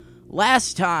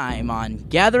Last time on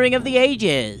Gathering of the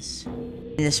Ages.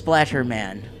 The Splatter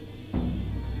Man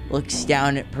looks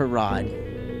down at Parad,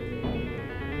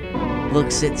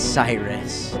 looks at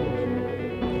Cyrus,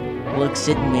 looks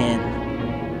at Min,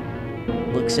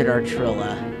 looks at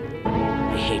Artrilla.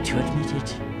 I hate to admit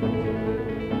it,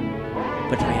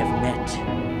 but I have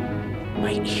met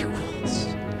my equals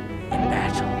in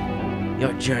battle.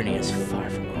 Your journey is far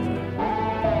from over,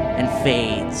 and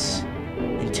fades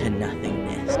into nothingness.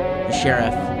 The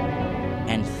sheriff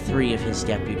and 3 of his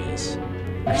deputies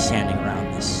are standing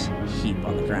around this heap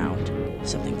on the ground.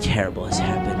 Something terrible has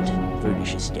happened.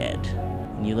 Brutish is dead.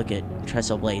 And you look at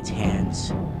Trestleblade's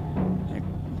hands. They're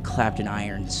clapped in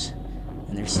irons,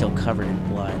 and they're still covered in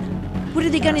blood. What are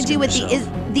they going to do with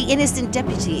the innocent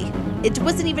deputy? It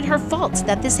wasn't even her fault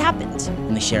that this happened.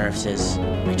 And the sheriff says,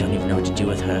 I don't even know what to do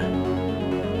with her.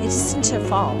 It isn't her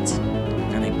fault.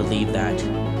 And I believe that.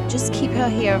 Just keep her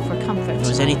here for comfort. If it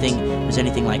was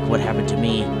anything like what happened to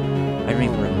me, I don't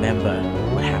even remember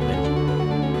what happened.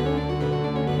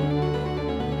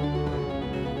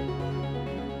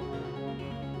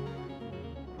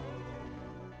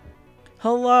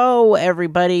 Hello,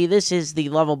 everybody. This is the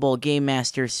lovable Game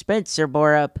Master Spencer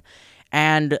Borup,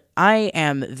 and I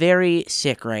am very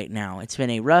sick right now. It's been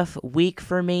a rough week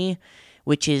for me,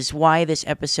 which is why this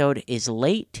episode is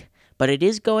late, but it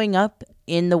is going up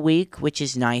in the week, which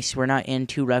is nice. We're not in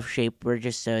too rough shape. We're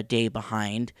just a day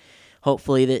behind.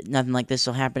 Hopefully that nothing like this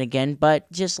will happen again, but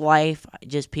just life,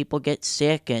 just people get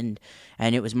sick, and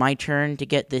it was my turn to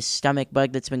get this stomach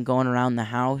bug that's been going around the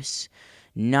house.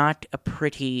 Not a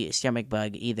pretty stomach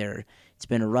bug either. It's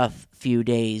been a rough few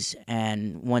days,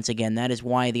 and once again, that is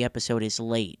why the episode is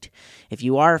late. If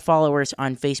you are followers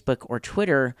on Facebook or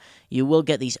Twitter, you will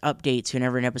get these updates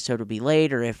whenever an episode will be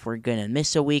late, or if we're going to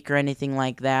miss a week or anything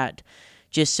like that,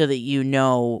 just so that you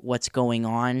know what's going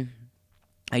on.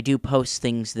 I do post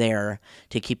things there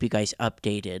to keep you guys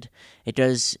updated. It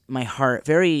does my heart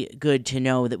very good to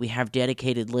know that we have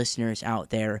dedicated listeners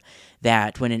out there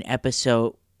that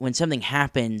when something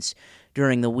happens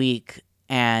during the week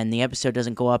and the episode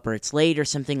doesn't go up or it's late or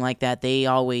something like that, they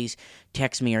always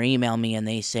text me or email me and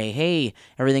they say, hey,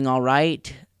 everything all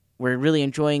right? We're really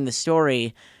enjoying the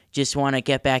story. Just want to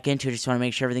get back into it. Just want to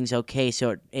make sure everything's okay.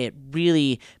 So it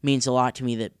really means a lot to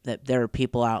me that there are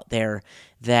people out there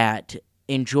that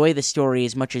enjoy the story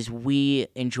as much as we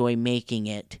enjoy making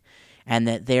it, and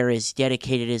that they're as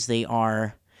dedicated as they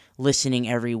are listening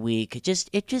every week.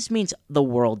 It just means the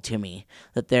world to me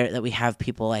that we have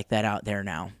people like that out there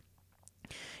now.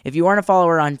 If you aren't a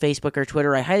follower on Facebook or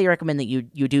Twitter, I highly recommend that you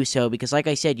do so, because like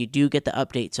I said, you do get the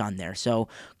updates on there. So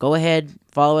go ahead,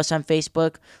 follow us on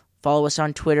Facebook, follow us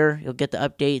on Twitter. You'll get the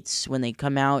updates when they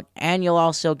come out, and you'll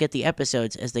also get the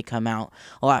episodes as they come out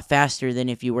a lot faster than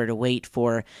if you were to wait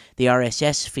for the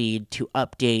RSS feed to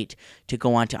update to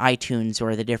go onto iTunes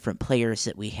or the different players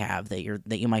that we have that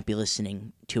you might be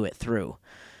listening to it through.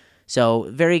 So,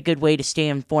 very good way to stay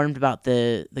informed about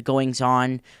the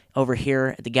goings-on over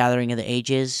here at the Gathering of the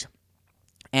Ages.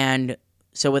 And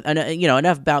so, with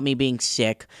enough about me being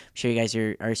sick. I'm sure you guys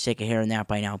are sick of hearing that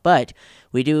by now. But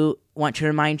we do want to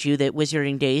remind you that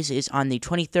Wizarding Days is on the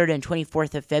 23rd and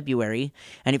 24th of February.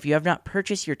 And if you have not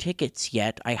purchased your tickets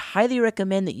yet, I highly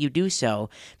recommend that you do so,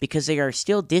 because they are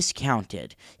still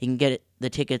discounted. You can get the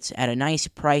tickets at a nice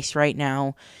price right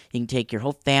now. You can take your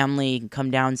whole family. You can come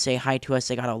down and say hi to us.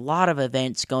 They got a lot of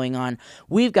events going on.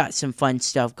 We've got some fun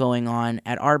stuff going on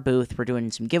at our booth. We're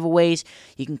doing some giveaways.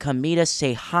 You can come meet us,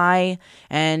 say hi,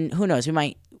 and who knows,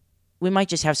 we might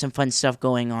just have some fun stuff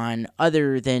going on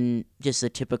other than just the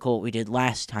typical what we did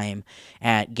last time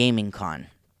at Gaming Con.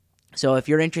 So if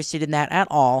you're interested in that at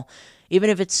all, even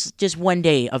if it's just one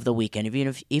day of the weekend,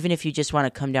 even if you just want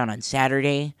to come down on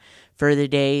Saturday for the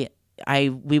day,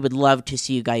 we would love to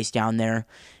see you guys down there,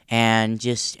 and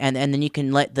then you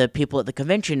can let the people at the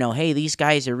convention know, hey, these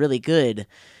guys are really good.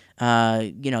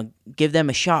 Give them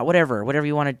a shot, whatever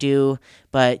you want to do,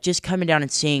 but just coming down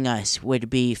and seeing us would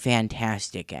be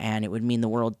fantastic, and it would mean the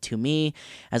world to me,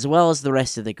 as well as the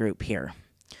rest of the group here.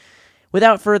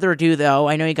 Without further ado, though,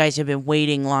 I know you guys have been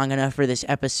waiting long enough for this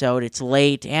episode. It's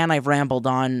late, and I've rambled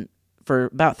on for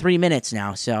about 3 minutes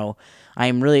now, so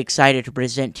I'm really excited to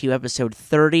present to you episode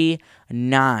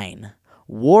 39,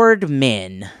 Ward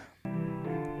Min.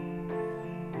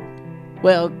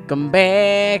 Welcome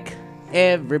back,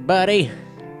 everybody.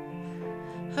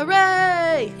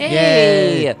 Hooray!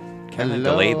 Yay! Kind of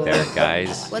delayed there,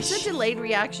 guys. What's the delayed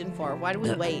reaction for? Why do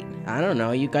we wait? I don't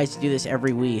know. You guys do this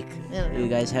every week. You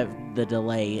guys have the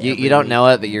delay. You don't know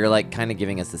it, but you're like kind of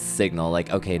giving us a signal, like,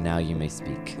 okay, now you may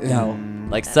speak. No,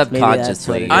 Like that's what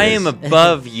subconsciously. it I is. am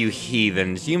above you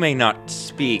heathens. You may not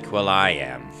speak while I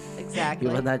am. Exactly.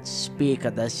 You will not speak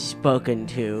of the spoken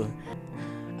to.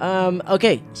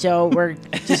 Okay, so we're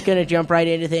just gonna jump right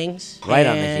into things. Right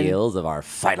on the and- heels of our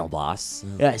final boss.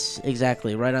 Yes,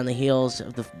 exactly. Right on the heels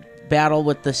of the battle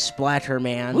with the Splatter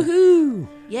Man, Woohoo!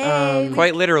 Yay.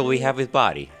 Quite literal, we have his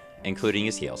body, including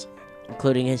his heels.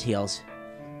 including his heels.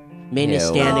 Min is Ew.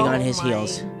 standing on Oh his my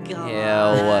heels.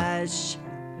 Gosh.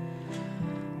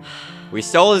 We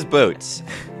stole his boots.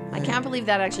 I can't believe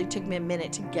that actually took me a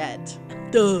minute to get.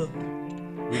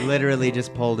 We literally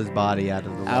just pulled his body out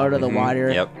of the water. Out of the Mhm,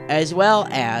 water, yep. as well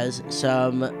as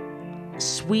some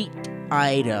sweet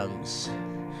items.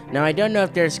 Now I don't know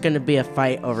if there's going to be a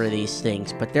fight over these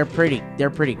things, but they're pretty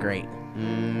great.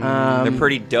 They're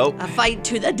pretty dope. A fight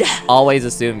to the death. Always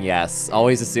assume yes.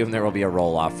 Always assume there will be a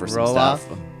roll off for some Roll stuff.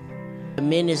 off?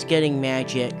 Min is getting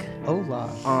magic Hola.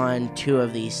 on 2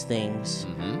 of these things.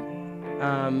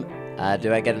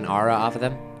 Do I get an aura off of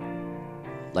them?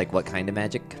 Like what kind of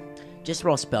magic? Just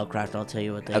roll spellcraft. I'll tell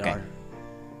you what they Okay. are.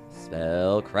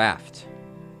 Spellcraft.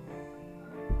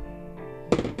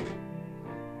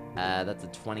 That's a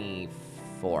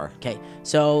 24. Okay,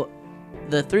 so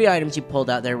the 3 items you pulled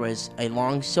out there was a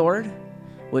long sword,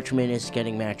 which Min is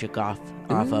getting magic off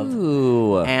of,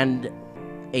 Ooh. and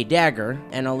a dagger.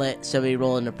 And I'll let somebody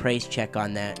roll an appraise check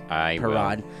on that. I will.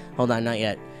 Parad. Hold on, not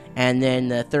yet. And then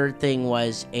the third thing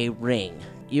was a ring.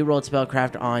 You rolled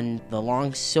spellcraft on the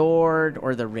long sword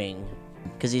or the ring,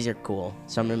 because these are cool.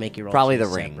 So I'm gonna make you roll Probably 2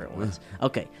 the ring. separate ones.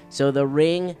 Okay, so the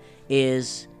ring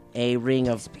is a ring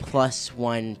of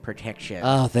 +1 protection.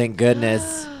 Oh, thank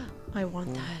goodness. I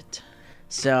want that.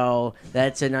 So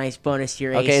that's a nice bonus to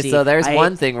your Okay, AC. so there's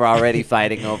one thing we're already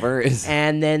fighting over. Is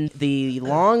And then the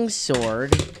long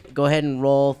sword. Go ahead and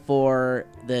roll for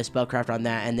the spellcraft on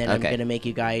that, and then I'm Okay. gonna make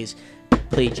you guys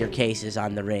plead your cases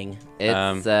on the ring.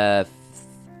 It's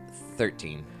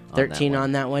 13. 13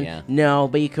 on that one. Yeah. No,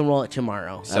 but you can roll it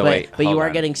tomorrow. So but wait, but you hold are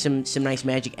on. getting some nice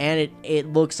magic, and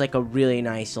it looks like a really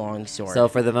nice long sword. So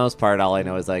for the most part, all I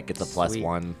know is like it's a Sweet.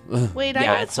 +1. Wait, Yeah, I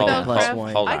got it's like a spellcraft.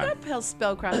 +1. Hold I on. got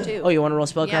spellcraft too. oh, you want to roll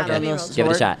spellcraft Yeah, on let me the roll sword? Give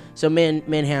it a shot. So Min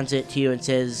hands it to you and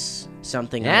says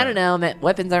something. I don't know.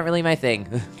 Weapons aren't really my thing.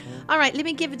 All right, let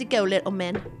me give it a go, little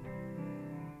man.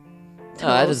 Oh,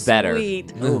 that is better.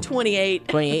 Sweet. Ooh. 28.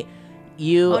 28.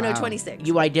 You Oh no, Wow. 26.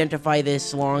 you identify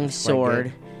this long quite sword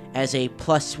good. as a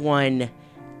 +1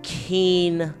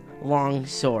 keen long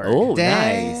sword. Oh,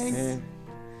 Dang. nice. Eh.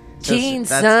 Keen,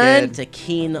 that's son. It's a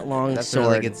keen long That's a sword.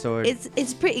 really good sword.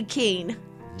 It's pretty keen.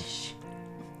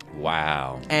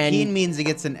 Wow. And Keen means it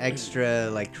gets an extra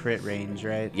like crit range,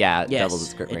 right? Yeah, it yes, doubles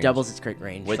its crit range. it doubles its crit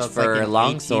range. Which So it's like for an 18 to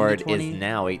longsword is 20?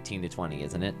 now 18 to 20,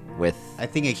 isn't it? With I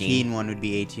think a keen one would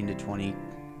be 18 to 20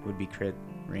 would be crit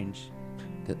range.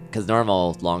 because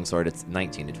normal longsword it's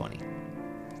 19 to 20.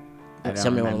 I don't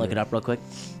Somebody want to look it remember. up real quick?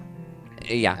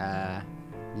 Yeah.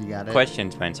 You got it.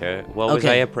 Question, Spencer. What was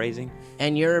Okay. I appraising?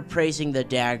 And you're appraising the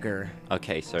dagger.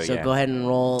 Okay, so, So yeah. go ahead and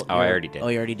roll. Oh, I already did. Oh,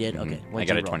 you already did? Mhm. Okay. I what'd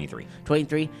got you a roll? 23.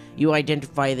 23. You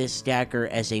identify this dagger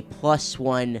as a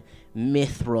 +1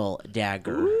 mithril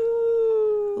dagger.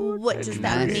 What does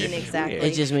that Nice. mean exactly?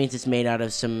 It just means it's made out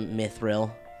of some mithril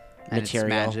And it's material.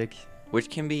 magic. Which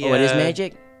can be. Oh, it is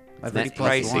magic? I It's think not plus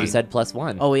pricey. You one. said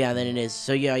 +1. Oh, yeah, then it is.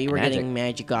 So, yeah, you were Magic. getting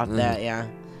magic off that, yeah.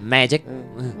 Magic.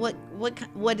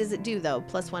 What does it do though?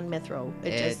 +1 mithril.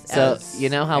 It just So adds- you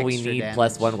know how we extra need damage.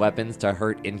 +1 weapons to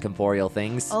hurt incorporeal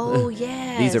things? Oh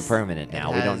yes. These are permanent It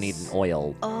now. We don't need an has-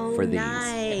 oil Oh for these.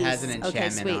 nice. It has an Okay,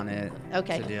 enchantment sweet. on it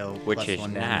Okay. to deal Which plus is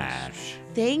 1 damage. nice.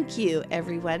 Thank you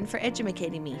everyone for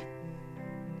educating me.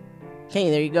 Okay,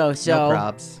 there you go. So, No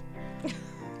probs.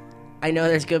 I know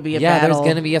there's going to be a Yeah, there's battle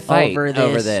gonna be a fight over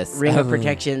over this this. Ring of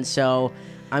Protection, so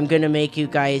I'm going to make you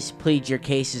guys plead your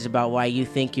cases about why you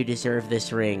think you deserve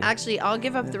this ring. Actually, I'll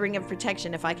give up the ring of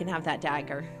protection if I can have that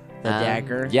dagger. The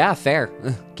dagger. Yeah, fair.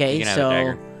 Okay, You can have the so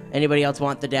dagger. anybody else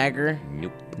want the dagger?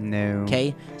 Nope. No.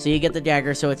 Okay, so you get the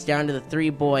dagger, so it's down to the 3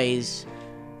 boys.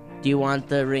 Do you want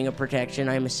the ring of protection,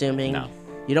 I'm assuming? No.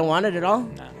 You don't want it at all?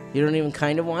 No. You don't even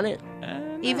kind of want it?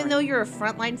 Even though you're a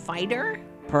frontline fighter?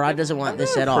 Parad doesn't want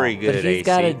this I'm at all. pretty good But at he's AC.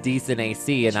 got a decent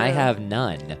AC, and I True. have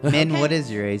none. Min, Okay. what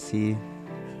is your AC?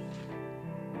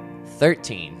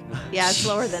 13. Yeah, it's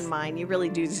lower than mine. You really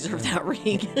do deserve that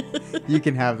ring. You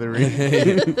can have the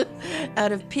ring.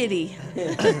 Out of pity.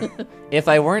 If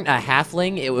I weren't a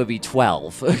halfling, it would be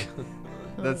 12.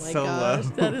 That's oh my so gosh, low.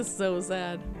 that is so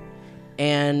sad.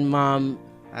 And, Mom,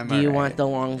 I'm do you alright. want the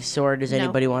long sword? Does No,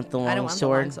 anybody want the I don't long want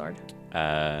sword? the long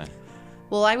sword.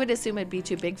 Well, I would assume it'd be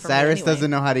too big for me Cyrus anyway.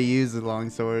 doesn't know how to use a long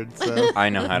sword, so I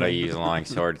know how to use a long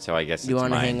sword, so I guess You it's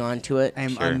want to mine. hang on to it? I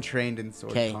am Sure. untrained in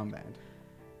sword 'Kay. combat.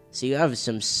 So you have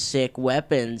some sick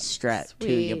weapons strapped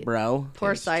to you, Sweet. bro.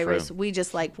 Poor It's Cyrus. true. We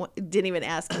just didn't even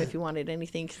ask him if he wanted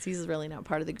anything because he's really not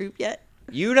part of the group yet.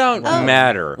 You don't Oh.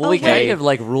 matter. Well, we okay? kind of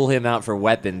like rule him out for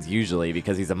weapons usually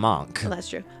because he's a monk. Well, that's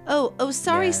true. Oh,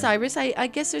 sorry, Yeah. Cyrus. I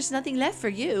guess there's nothing left for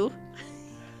you.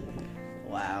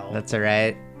 Wow. That's all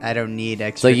right. I don't need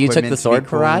extra. So you took the equipment to be sword,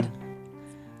 cool. Parad?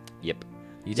 Yep.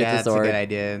 You took Yeah, the that's a sword. good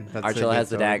idea. That's a Archela good has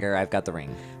the sword. dagger. I've got the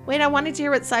ring. Wait, I wanted to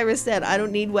hear what Cyrus said. I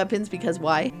don't need weapons because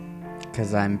why?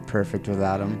 Because I'm perfect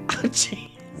without them. Oh,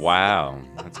 gee. Wow.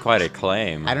 That's quite a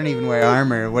claim. I don't even wear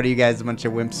armor. What are you guys a bunch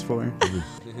of wimps for?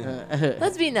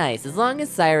 Let's be nice. As long as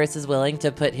Cyrus is willing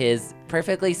to put his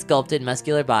perfectly sculpted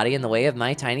muscular body in the way of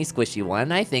my tiny squishy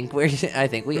one, I think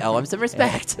we owe him some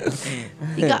respect.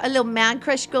 You got a little man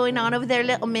crush going on over there,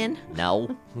 little man.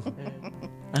 No.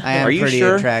 I am Are you pretty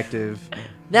sure? attractive.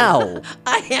 No.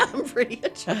 I am pretty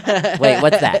attractive. Wait,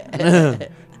 what's that?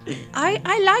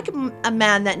 I like a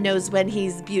man that knows when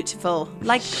he's beautiful,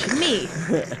 like me.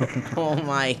 Oh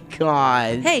my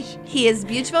god. Hey, he is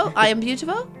beautiful. I am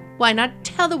beautiful. Why not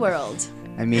tell the world?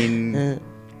 I mean,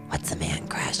 What's a man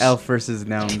crush? elf versus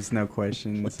gnomes, no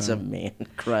question. What's so. a man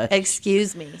crush?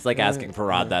 Excuse me. It's like asking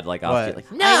Parad that like off. What?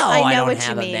 Like, no, I know don't what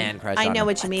have you a mean. man crush. I on know him.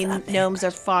 what you mean. Gnomes are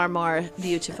far more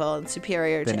beautiful and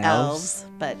superior to Than elves, elves?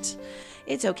 but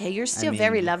it's okay. You're still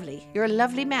very mean- lovely. You're a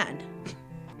lovely man.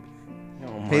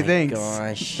 Oh my Hey, thanks.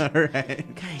 gosh. All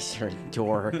right. Guys are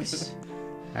dorks.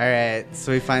 All right.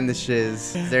 So we find the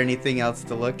shiz. Is there anything else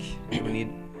to look? Do we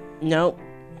need? Nope.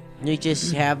 You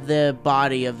just have the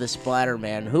body of the Splatter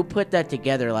Man. Who put that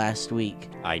together last week?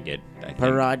 I did. I think.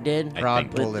 Parad did? I Parad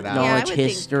think- pulled it out. Yeah, I Knowledge would think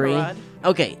history. Parad.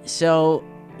 Okay, so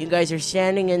you guys are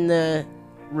standing in the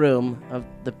room of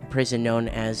the prison known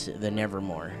as the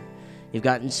Nevermore. You've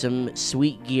gotten some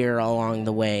sweet gear along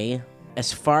the way.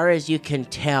 As far as you can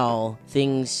tell,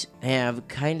 things have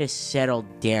kind of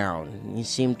settled down. You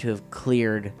seem to have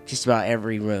cleared just about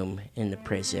every room in the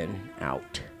prison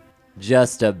out.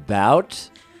 Just about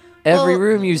every Well-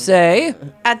 room you say.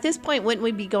 At this point, wouldn't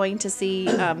we be going to see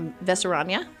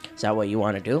Vesarania? Is that what you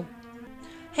want to do?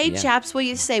 Hey, Yeah. chaps, what do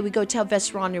you say we go tell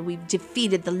Vesarania we've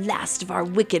defeated the last of our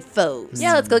wicked foes?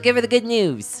 Yeah, let's go give her the good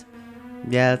news.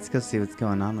 Yeah, let's go see what's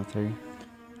going on with her.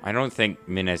 I don't think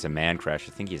Min is a man crush.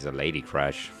 I think he's a lady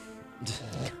crush.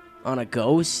 On a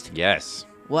ghost? Yes.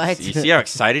 What? You see how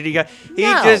excited he got? He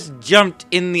No. just jumped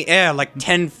in the air like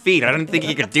 10 feet. I don't think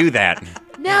he could do that.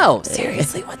 No,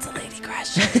 seriously, what's a lady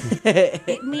crush?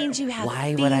 It means you have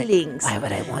Why would feelings. I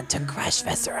want to crush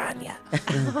Vesarania?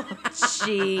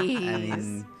 Jeez. I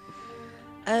mean,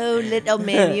 Oh, little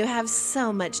man, you have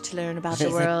so much to learn about the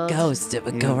She's a world. ghost. It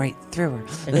would go right through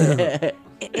her.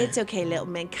 It's okay, little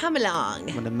man. Come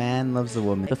along. when a man loves a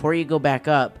woman. Before you go back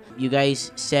up, you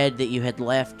guys said that you had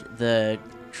left the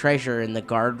treasure in the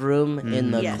guard room in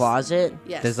the Yes. closet.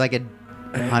 Yes. There's like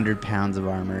 100 pounds of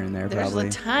armor in there, There's probably.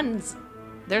 tons.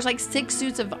 There's like 6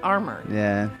 suits of armor.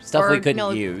 Yeah. Stuff we Or, couldn't no,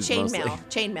 use mostly.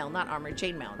 Chainmail, not armor.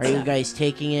 Chainmail. Are you guys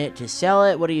taking it to sell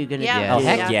it? What are you gonna Yeah. do? Oh,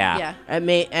 heck yeah. And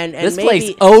and This maybe,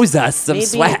 place owes us some maybe,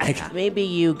 swag. Maybe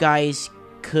you guys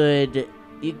could.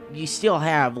 You still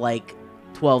have like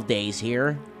 12 days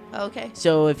here. Okay.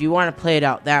 So if you want to play it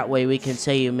out that way, we can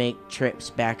say you make trips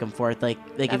back and forth. Like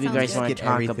That if you sounds guys good. want Get to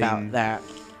talk everything. about that.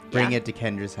 Bring Yeah. it to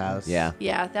Kendra's house. Yeah.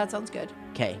 Yeah, that sounds good.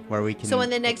 Okay. Where we can. So in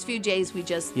the next few days, we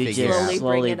just You Figure just it out.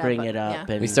 slowly bring bring it up.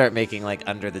 Yeah. And We start making like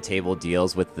under the table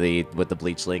deals with the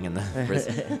bleachling and the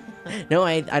prison. No,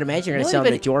 I'd imagine you're gonna No, sell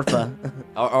but- the Jorfa.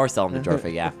 or sell them to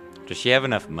Jorfa, yeah. Does she have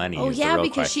enough money? Oh is the yeah, real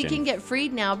because she question. can get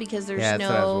freed now because there's yeah, that's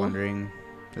what I was no wondering.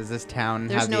 Does this town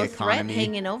there's have no the threat economy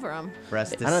hanging over them. for us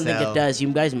to I don't think sell? it does. You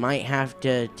guys might have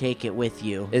to take it with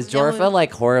you. Is No, Jorfa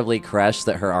like horribly crushed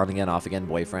that her on again, off again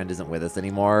boyfriend isn't with us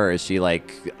anymore, or is she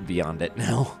like beyond it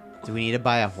now? Do we need to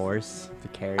buy a horse to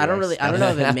carry? I don't our really. I stuff?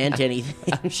 don't know if it meant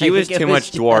anything. She I was think it too much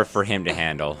just- dwarf for him to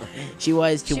handle. She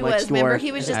was too She much was. Remember, dwarf.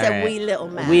 he was just All a right. wee little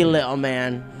man. Wee little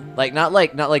man. Like not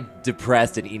like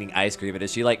depressed and eating ice cream, but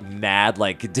is she like mad?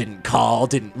 Like didn't call,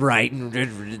 didn't write?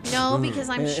 No, because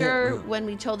I'm sure when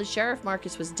we told the sheriff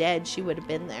Marcus was dead, she would have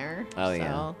been there. Oh,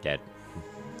 yeah. So. Dead.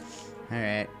 All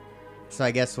right. So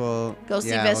I guess we'll Go see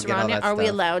yeah, we'll get all Vesarania. that Are we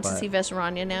stuff, allowed to but see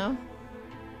Vesarania now?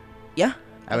 Yeah.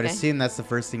 I would Okay. assume that's the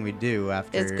first thing we do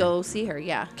after Is go see her?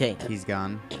 Yeah. Okay. he's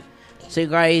gone. So you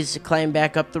guys climb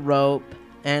back up the rope,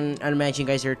 and I imagine you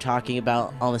guys are talking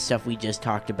about all the stuff we just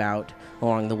talked about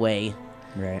along the way.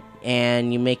 Right.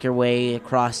 And you make your way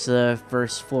across the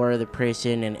first floor of the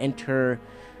prison and enter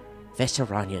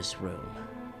Vesarania's room.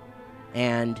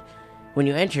 And When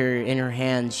you enter, in her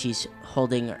hand, she's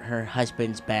holding her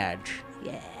husband's badge.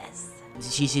 Yes.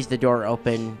 She sees the door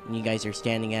open, and you guys are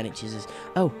standing at it. She says,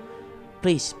 "Oh,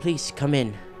 please, please, come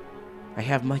in. I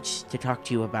have much to talk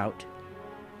to you about."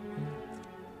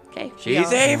 Okay.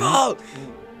 She's evil!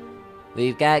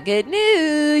 We've got good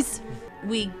news.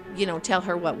 We, tell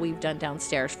her what we've done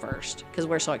downstairs first, because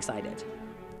we're so excited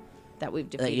that we've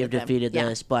defeated That you've them. defeated Yeah.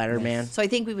 the Splatter Man. So I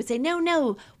think we would say,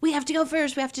 no, we have to go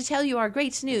first. We have to tell you our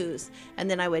great news. And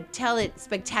then I would tell it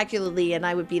spectacularly, and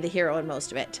I would be the hero in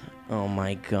most of it. Oh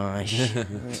my gosh.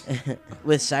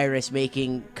 With Cyrus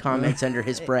making comments under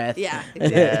his breath. Yeah, Yeah.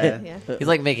 exactly. Yeah. He's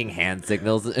like making hand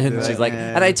signals, and she's like,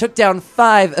 Yeah. and I took down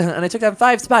 5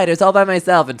 spiders all by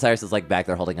myself. And Cyrus is like back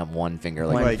there holding up one finger,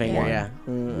 like One finger, one.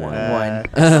 yeah.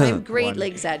 Uh, I'm greatly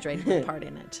exaggerating my part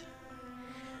in it.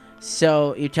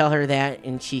 So you tell her that,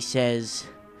 and she says,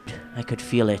 "I could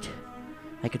feel it.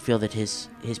 I could feel that his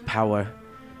power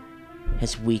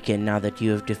has weakened now that you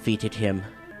have defeated him.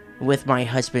 With my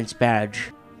husband's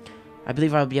badge, I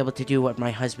believe I'll be able to do what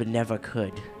my husband never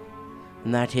could,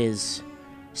 and that is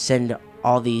send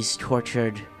all these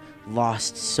tortured,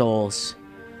 lost souls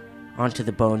onto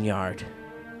the boneyard.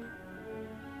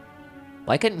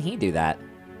 Why couldn't he do that?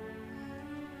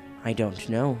 I don't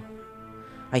know.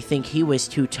 I think he was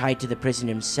too tied to the prison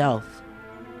himself.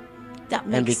 That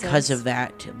makes And because sense. of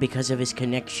that, because of his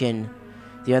connection,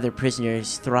 the other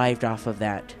prisoners thrived off of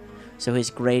that. So his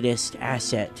greatest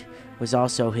asset was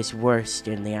also his worst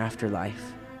in the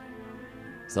afterlife.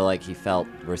 So like he felt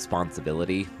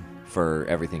responsibility for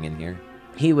everything in here.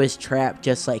 He was trapped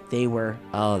just like they were.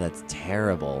 Oh, that's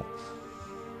terrible.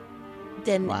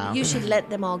 Then Wow. you should let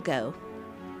them all go.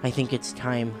 I think it's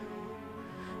time.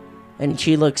 And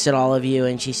she looks at all of you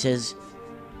and she says,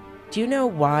 "Do you know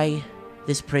why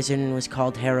this prison was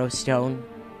called Harrowstone?"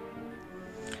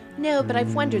 No, but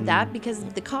I've wondered that because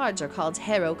the cards are called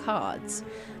Harrow cards.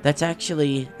 That's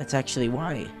actually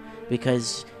why.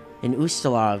 Because in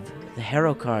Ustalov, the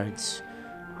Harrow cards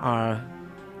are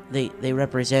they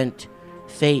represent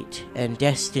fate and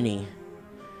destiny.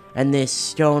 And this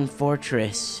stone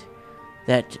fortress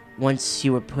that once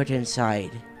you were put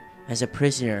inside as a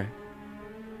prisoner,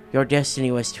 your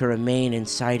destiny was to remain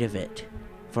inside of it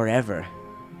forever.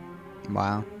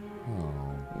 Wow.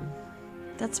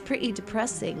 That's pretty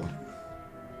depressing.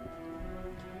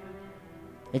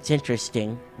 It's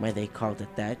interesting why they called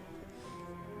it that.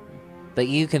 But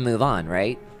you can move on,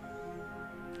 right?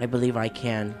 I believe I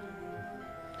can.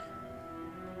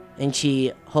 And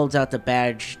she holds out the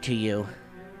badge to you.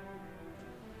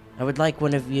 I would like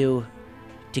one of you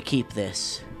to keep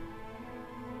this.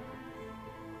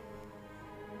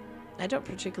 I don't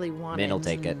particularly want Min it. will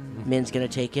take it. Min's gonna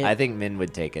take it. I think Min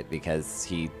would take it because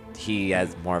he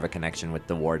has more of a connection with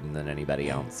the warden than anybody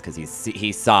else because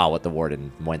he saw what the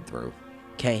warden went through.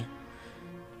 Okay.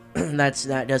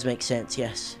 That does make sense,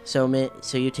 yes. So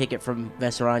you take it from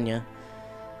Vesaranya.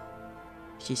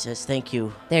 She says, "Thank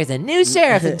you." There's a new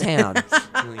sheriff in town.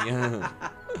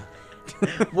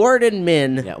 Warden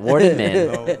Min. Yeah, Warden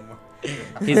Min.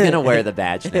 He's gonna wear the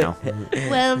badge now.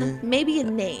 Well, maybe a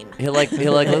name. He'll look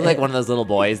like one of those little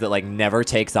boys that like never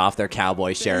takes off their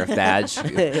cowboy sheriff badge.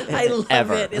 I love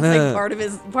Ever. it. It's like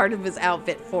part of his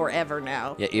outfit forever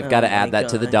now. Yeah, you've got to Oh my add that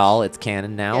to the gosh. doll. It's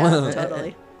canon now. Yeah,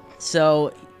 totally.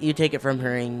 So you take it from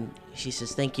her and she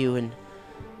says, "Thank you, and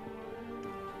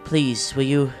please, will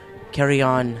you carry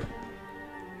on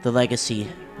the legacy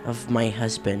of my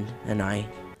husband and I?"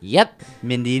 Yep.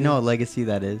 Min, do you know what legacy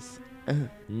that is?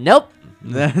 Nope.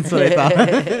 That's what I thought.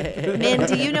 Min,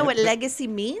 do you know what legacy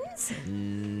means?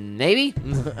 Maybe.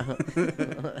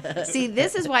 See,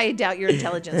 this is why I doubt your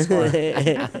intelligence score.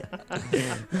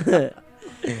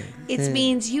 It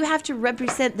means you have to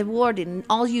represent the warden in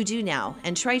all you do now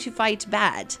and try to fight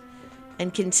bad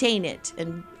and contain it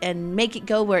and make it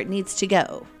go where it needs to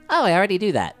go. Oh, I already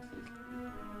do that.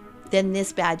 Then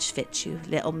this badge fits you,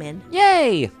 little Min.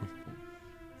 Yay!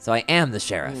 So I am the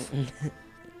sheriff.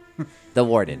 The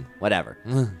warden, whatever.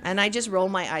 And I just roll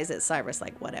my eyes at Cyrus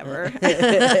like, whatever.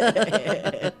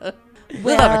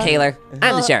 Whatever, Kaler.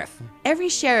 I'm the sheriff. Every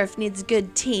sheriff needs a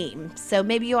good team, so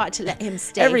maybe you ought to let him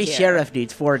stay Every here. sheriff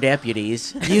needs 4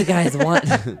 deputies. You guys want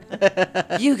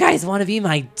to be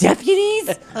my deputies?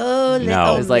 Oh, little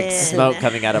No. There's like Min. smoke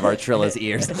coming out of Artrilla's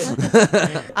ears.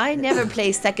 I never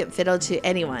play second fiddle to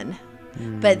anyone.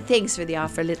 But thanks for the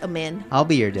offer, little Min. I'll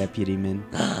be your deputy, Min.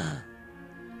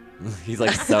 He's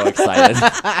like so excited.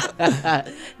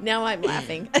 Now I'm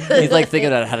laughing. He's like thinking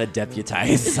about how to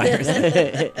deputize Cyrus. How do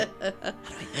I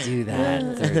do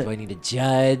that? Do I need a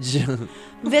judge?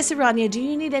 Visaranya, do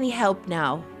you need any help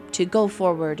now to go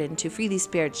forward and to free these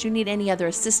spirits? Do you need any other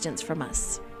assistance from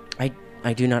us?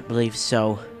 I do not believe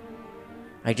so.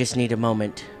 I just need a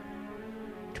moment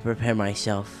to prepare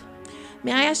myself.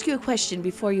 May I ask you a question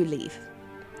before you leave?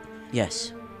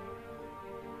 Yes.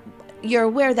 You're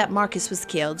aware that Marcus was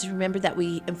killed. You remember that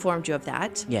we informed you of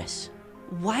that? Yes.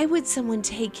 Why would someone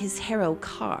take his hero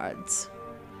cards?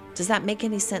 Does that make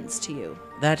any sense to you?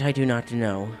 That I do not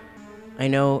know.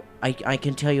 I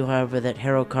can tell you, however, that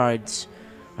hero cards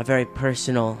are very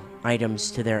personal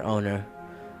items to their owner.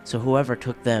 So whoever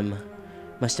took them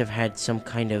must have had some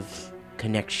kind of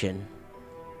connection.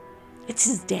 It's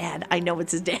his dad. I know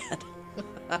it's his dad.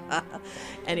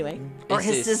 Anyway. Or It's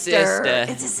his his sister.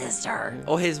 sister. It's his sister.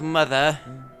 Or his mother.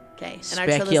 Okay. And Archella's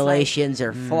like, Speculations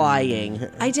are flying.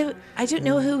 I don't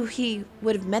know who he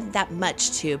would have meant that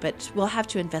much to, but we'll have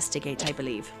to investigate, I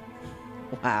believe.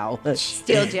 Wow.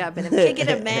 Still jabbing him. Kicking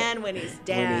a man when he's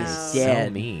down. When he's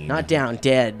dead. mean. Not down,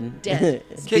 dead. Dead.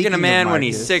 Kicking Speaking a of man when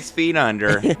he's Marcus. 6 feet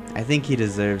under. I think he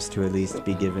deserves to at least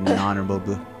be given an honorable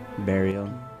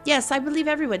burial. Yes, I believe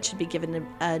everyone should be given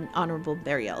an honorable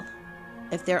burial,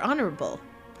 if they're honorable.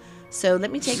 So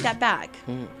let me take that back.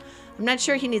 I'm not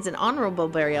sure he needs an honorable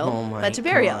burial, Oh my but a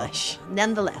burial, gosh.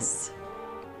 nonetheless.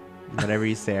 Whatever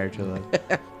you say, Archula.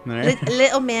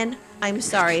 Little man, I'm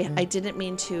sorry. I didn't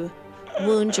mean to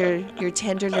wound your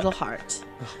tender little heart.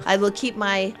 I will keep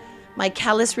my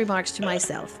callous remarks to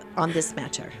myself on this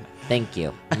matter. Thank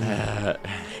you.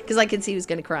 Because I could see he was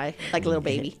going to cry like a little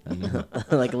baby.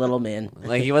 Like a little man.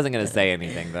 Like, he wasn't going to say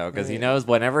anything, though, because he knows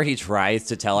whenever he tries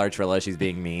to tell Artrilla she's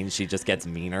being mean, she just gets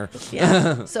meaner.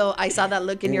 Yeah. So I saw that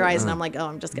look in your eyes, and I'm like, oh,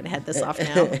 I'm just going to head this off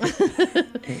now.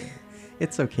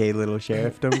 It's okay, little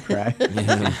sheriff. Don't cry.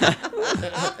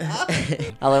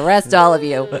 I'll arrest all of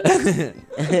you.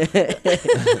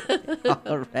 I'll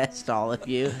arrest all of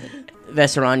you.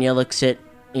 Vesaranya looks at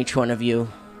each one of you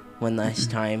one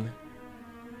last time,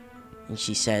 and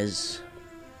she says,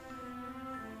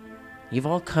 "You've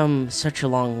all come such a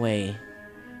long way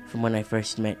from when I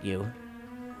first met you.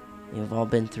 You've all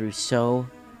been through so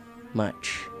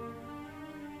much.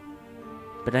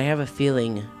 But I have a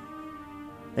feeling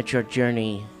that your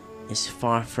journey is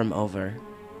far from over.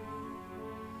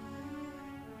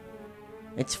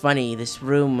 It's funny, this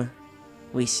room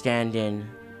we stand in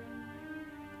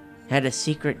had a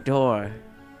secret door.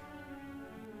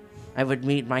 I would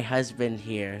meet my husband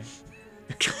here.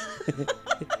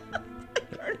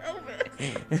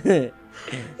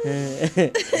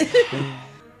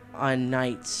 On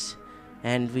nights,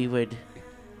 and we would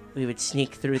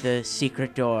sneak through the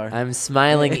secret door. I'm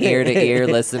smiling ear to ear,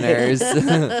 listeners.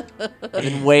 I've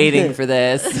been waiting for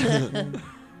this.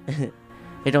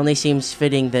 It only seems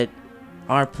fitting that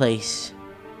our place,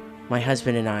 my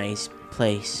husband and I's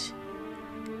place,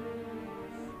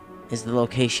 is the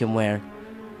location where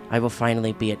I will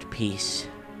finally be at peace.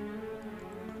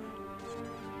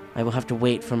 I will have to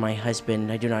wait for my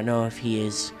husband. I do not know if he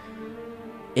is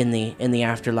in the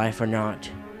afterlife or not,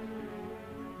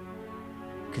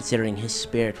 considering his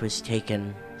spirit was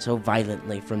taken so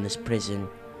violently from this prison.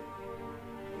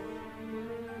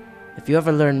 If you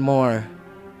ever learn more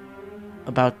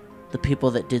about the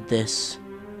people that did this,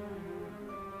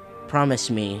 promise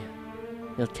me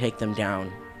you'll take them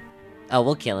down." Oh,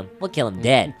 we'll kill him. We'll kill him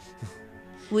dead.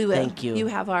 We will. Thank you. You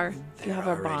have our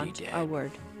bond, our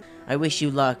word. I wish you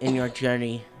luck in your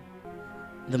journey.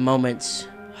 The moments,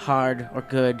 hard or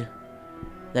good,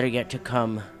 that are yet to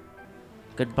come.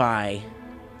 Goodbye,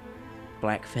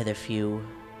 Black Feather Few.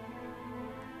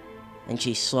 And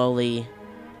she slowly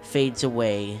fades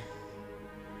away.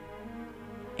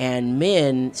 And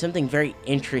Min, something very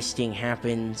interesting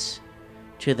happens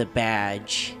to the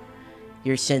badge.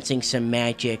 You're sensing some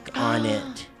magic on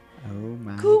it. Oh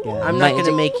my Cool. god. I'm not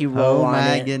gonna make you roll Oh on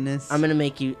my it. goodness.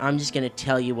 I'm just gonna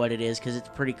tell you what it is because it's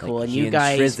pretty cool. Like, And he you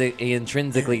guys, he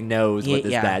intrinsically knows what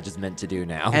this Yeah. badge is meant to do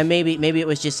now. and maybe it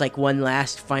was just like one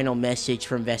last final message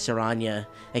from Vesaranya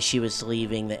as she was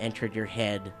leaving that entered your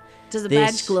head. Does the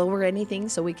This- badge glow or anything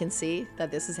so we can see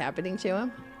that this is happening to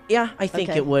him? Yeah, I think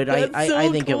Okay. it would. That's I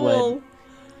so think it cool. would.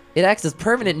 It acts as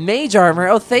permanent mage armor.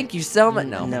 Oh, thank you so much.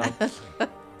 No.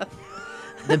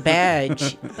 The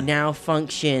badge now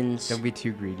functions Don't be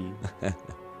too greedy.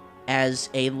 as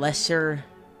a lesser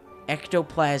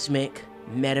ectoplasmic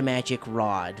metamagic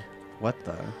rod, What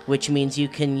the? which means you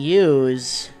can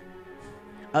use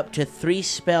up to 3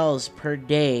 spells per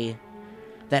day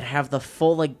that have the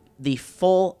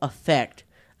full effect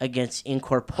against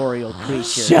incorporeal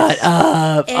creatures. Shut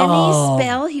up. Any Oh.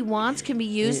 spell he wants can be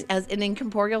used as an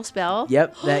incorporeal spell.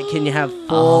 Yep, that can have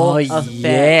full Oh, effect.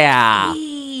 yeah.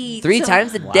 Sweet. 3 So-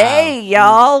 times a Wow. day,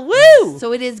 y'all. Woo!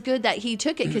 So it is good that he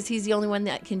took it because he's the only one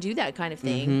that can do that kind of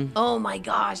thing. Oh my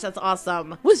gosh, that's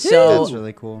awesome. So That's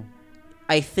really cool.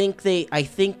 I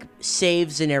think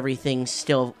saves and everything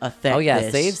still affect. Oh yeah,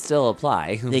 this. saves still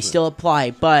apply. They still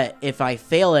apply, but if I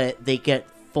fail it, they get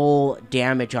full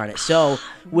damage on it. So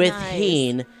with Nice.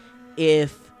 Heen,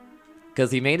 if Because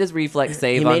he made his reflex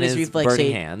save he on made his reflex burning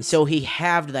save, hands. so he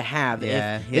halved the halve.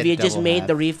 Yeah, he if had he had just double made halve.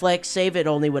 the reflex save, it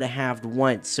only would have halved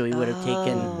once, so he would have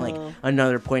taken like Oh.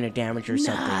 another point of damage or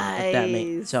something. If that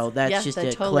Nice. so that's Yes, just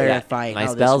that to totally- clarify My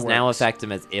how spells this now works. affect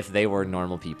him as if they were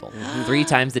normal people. 3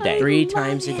 times a day. Three love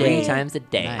times a it. day. 3 times a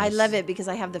day. Nice. I love it because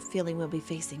I have the feeling we'll be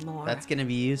facing more. That's gonna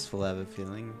be useful, I have a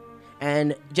feeling.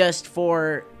 And just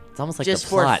for It's almost like just the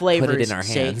for plot flavor's put it in our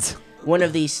sake, hands. one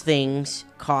of these things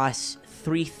costs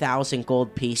 3,000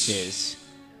 gold pieces.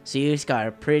 So you just got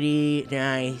a pretty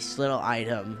nice little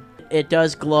item. It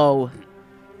does glow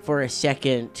for a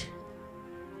second,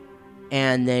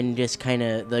 and then just kind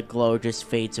of the glow just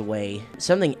fades away.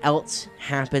 Something else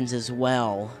happens as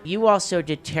well. You also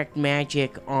detect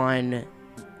magic on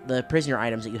the prisoner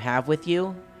items that you have with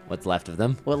you. What's left of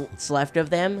them? What's left of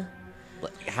them?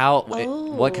 How?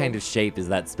 Oh. What kind of shape is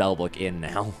that spell book in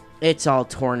now? It's all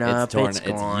torn up. torn- It's it's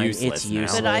gone. useless It's now.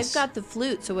 useless. but I've got the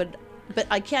flute, so but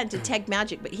I can't detect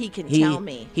magic, but he can He- tell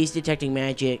me. He's detecting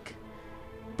magic,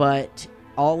 but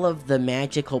all of the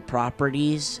magical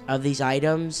properties of these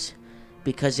items,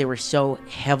 because they were so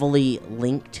heavily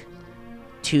linked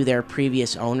to their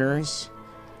previous owners,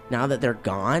 now that they're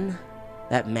gone,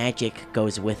 that magic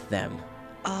goes with them.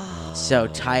 Oh. So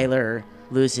Tyler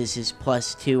loses his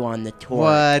 +2 on the torch.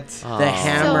 What? The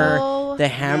hammer, So- the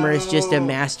hammer is just a No.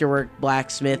 masterwork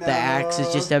blacksmith. The axe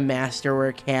is just a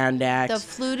masterwork hand axe. The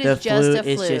flute is The just a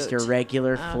is just a flute.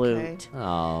 regular Okay. flute.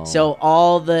 Oh. So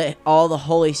all the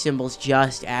holy symbols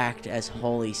just act as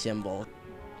holy symbol.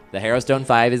 the Harrowstone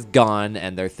 5 is gone,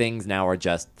 and their things now are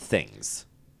just things.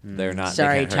 They're not. they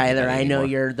Sorry, can't hurt Tyler. anybody I know anymore.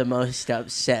 you're the most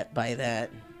upset by that.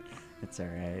 It's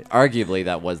alright. Arguably,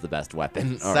 that was the best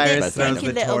weapon. or Cyrus best throws Thank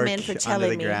you, the little torch man, for onto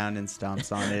telling the me. ground and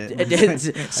stomps on it.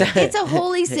 It's a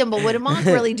holy symbol. Would a monk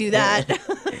really do that?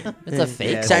 It's a fake.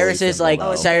 Yeah. holy Cyrus is symbol, like,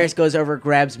 though. Cyrus goes over,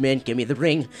 grabs Mint, give me the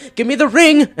ring, give me the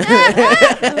ring.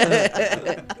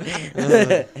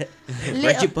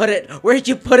 Where'd you put it? Where'd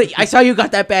you put it? I saw you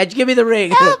got that badge. Give me the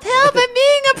ring. Help! I'm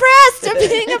being oppressed. I'm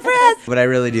being oppressed. But I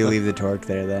really do leave the torque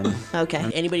there then.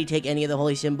 Okay. Anybody take any of the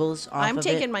holy symbols off I'm of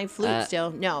taking it? my flute Uh,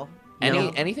 still. No.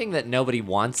 No. Anything that nobody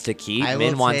wants to keep, I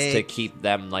Min will wants to take- keep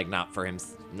them like not for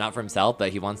himself, but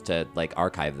he wants to like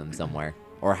archive them somewhere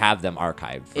or have them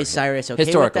archived. For Is Cyrus okay with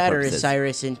historical that, or purposes. is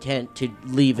Cyrus intent to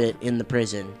leave it in the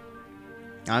prison?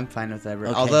 I'm fine with that.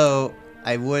 Okay. Although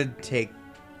I would take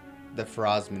the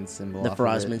Frosman symbol. The off of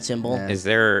Frosman it. symbol? Yeah. Is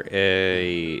there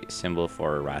a symbol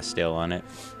for Rasdale on it?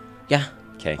 Yeah,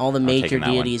 Okay. all the I'm major taking that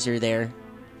one. deities are there.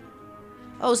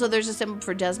 Oh, so there's a symbol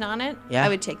for Desna on it? Yeah. I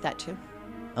would take that too.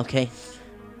 Okay.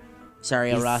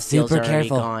 Sorry, He's Rosdale's super already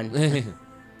careful. gone.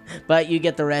 But you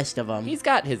get the rest of them. He's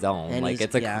got his own. And Like he's-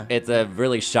 it's a yeah. it's a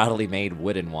really shoddily made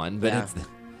wooden one, but Yeah. it's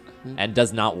and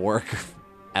does not work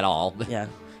at all. Yeah.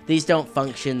 These don't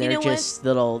function. They're know what? just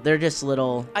little. They're just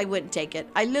little. I wouldn't take it.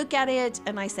 I look at it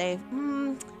and I say,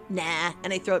 nah,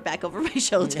 and I throw it back over my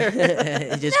shoulder.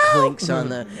 It just clinks on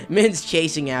the. Min's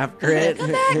chasing after it.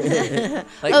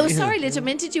 Like- Oh, sorry, little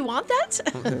mint. Did you want that?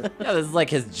 Yeah, this is like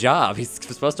his job. He's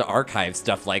supposed to archive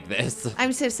stuff like this.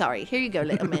 I'm so sorry. Here you go,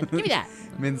 little mint. Give me that.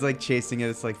 Min's like chasing it.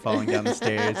 It's like falling down the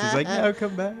stairs. He's like, no,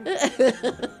 come back.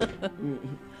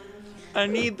 I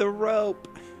need the rope.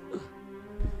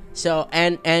 So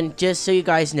and just so you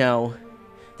guys know,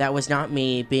 that was not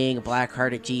me being a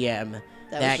black-hearted GM.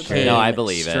 That was the came No, I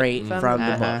believe it. straight From from the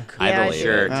Uh-huh. book. I Yeah, believe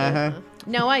Sure. it. Uh-huh.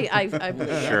 No, I believe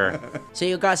it. Sure. So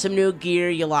you got some new gear.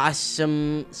 You lost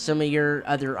some of your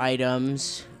other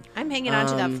items, I'm hanging on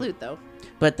to that Um, flute, though.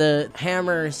 but the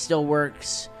hammer still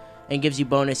works and gives you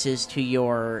bonuses to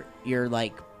your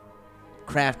like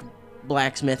craft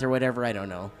blacksmith or whatever. I don't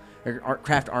know, or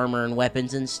craft armor and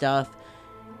weapons and stuff.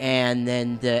 And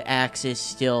then the axe is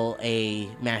still a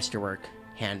masterwork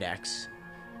hand axe.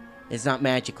 It's not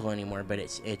magical anymore, but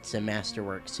it's a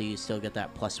masterwork, so you still get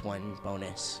that +1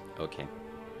 bonus Okay.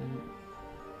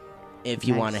 if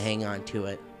you want to Nice. hang on to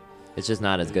it. It's just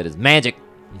not as good as magic.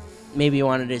 Maybe you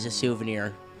want it as a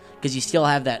souvenir, because you still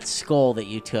have that skull that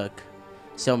you took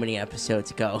so many episodes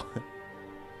ago.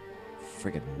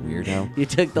 Freaking weirdo. You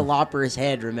took the Lopper's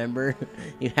head, remember?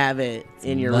 You have it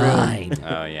in your room. Mine.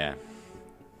 Oh yeah.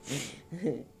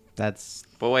 That's.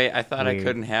 But wait, I thought I Weird.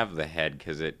 couldn't have the head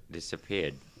because it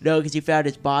disappeared. No, because you found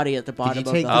its body at the bottom of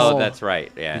take the the- Oh, hole. that's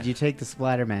right. Yeah. Did you take the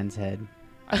Splatterman's head?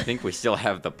 I think we still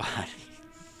have the body.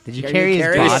 Did you Are you carry his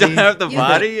carrying- Do we still body? have the You-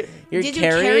 body? You're Did you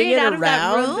carrying carry it it out of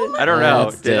that around? room? I don't know.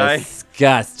 That's Did I?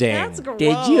 disgusting. That's gross.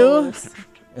 Did you?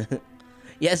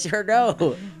 Yes or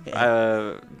no?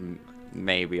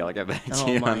 Maybe I'll get back to Oh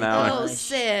you my on that one. Oh, gosh.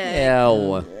 sick.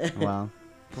 Ew. Wow.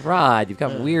 Rod, you've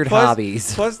got weird Plus-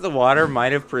 hobbies. Plus, the water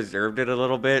might have preserved it a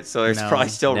little bit, so there's No. probably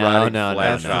still No, rotting no, no,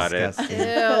 flesh no. on it. Disgusting.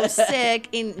 Ew, sick.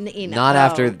 Enough. Not Oh,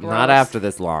 after, gross. not after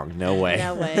this long. No way.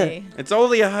 No way. It's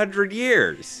only 100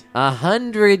 years.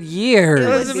 100 It years.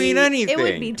 doesn't would mean be- It would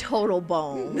anything. be total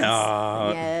bones.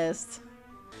 No. Yes.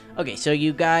 Okay, so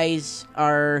you guys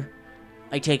are,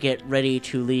 I take it, ready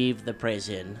to leave the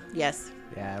prison. Yes.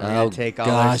 Yeah, we're gonna Oh take all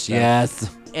our gosh, stuff. yes.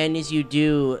 And as you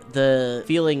do, the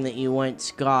feeling that you once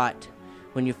got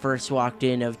when you first walked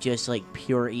in of just like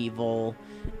pure evil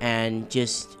and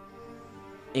just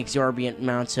exorbitant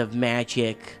amounts of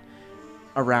magic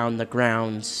around the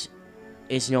grounds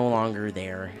is no longer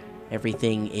there.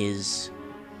 Everything is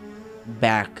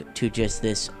back to just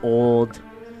this old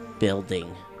building.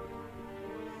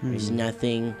 There's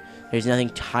nothing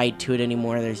tied to it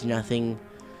anymore. There's nothing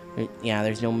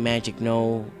there's no magic,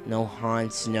 no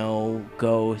haunts, no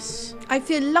ghosts. I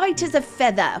feel light as a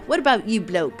feather. What about you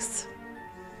blokes?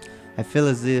 I feel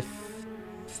as if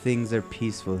things are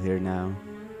peaceful here now.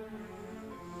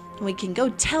 We can go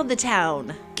tell the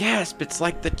town. Gasp, it's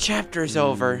like the chapter's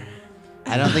over.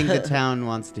 I don't think the town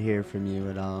wants to hear from you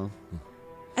at all.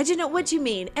 I don't know what you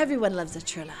mean. Everyone loves a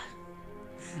Trilla.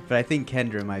 But I think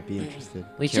Kendra might be interested.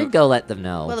 We should go let them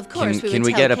know. Well, of course, Can would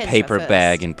we tell get a Kendra paper first.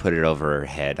 bag and put it over her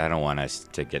head? I don't want us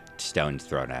to get stones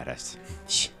thrown at us.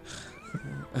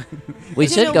 we I don't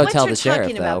should know go what tell you're the sheriff,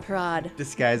 talking about, though. Prod.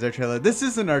 Disguise our Trilla. This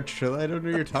isn't our Trilla. I don't know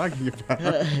what you're talking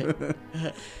about.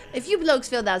 If you blokes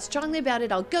feel that strongly about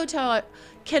it, I'll go tell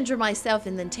Kendra myself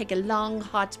and then take a long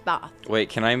hot bath. Wait,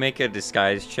 can I make a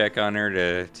disguise check on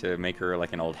her to make her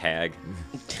like an old hag?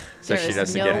 So There she is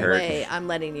doesn't no get hurt. way I'm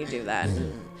letting you do that.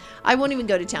 I won't even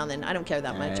go to town then. I don't care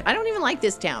that much. Alright. I don't even like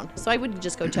this town, so I would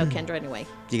just go tell Kendra anyway.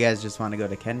 Do you guys just want to go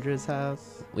to Kendra's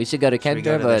house? We should go to Should we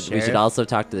go Kendra, to the but we should sheriff? also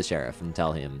talk to the sheriff and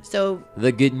tell him So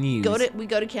the good news. we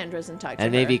go to Kendra's and talk to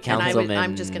And her. maybe And I'm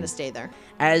Councilman- just gonna stay there.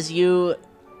 As you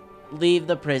leave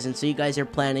the prison, so you guys are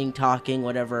planning, talking,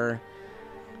 whatever,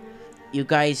 you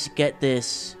guys get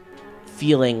this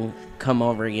feeling come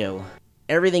over you.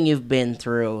 Everything you've been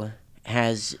through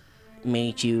has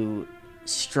made you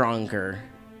stronger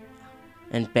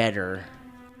and better.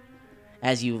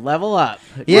 As you level up.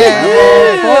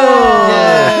 Yeah!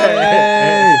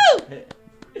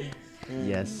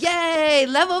 Yes. Yay!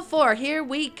 Level 4, here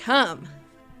we come.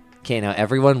 Okay, now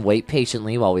everyone wait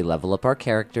patiently while we level up our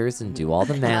characters and do all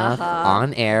the math Uh-huh.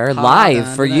 on air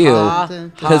live for you.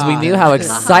 Because we knew how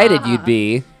excited you'd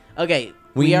be. Okay,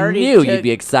 We already knew took- you'd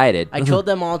be excited. I told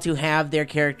them all to have their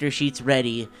character sheets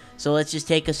ready. So let's just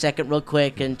take a second real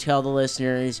quick and tell the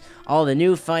listeners all the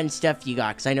new fun stuff you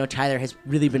got. Because I know Tyler has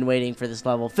really been waiting for this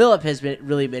level. Philip has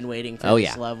really been waiting for Oh, this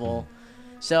yeah. level.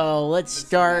 So let's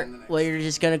start. Well, you're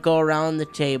just going to go around the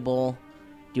table.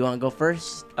 Do you want to go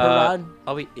first, Parad?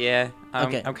 I'm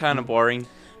Okay. kind of boring.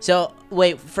 So,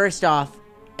 wait, first off,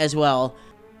 as well,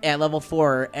 at level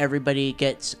 4, everybody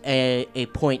gets a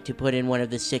point to put in one of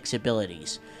the 6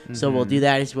 abilities. So we'll do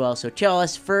that as well. So tell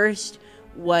us first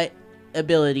what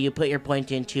ability you put your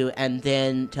point into, and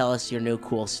then tell us your new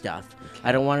cool stuff.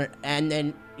 I don't want to, and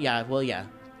then,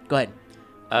 go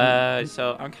ahead.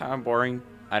 So I'm kind of boring.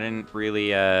 I didn't really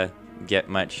get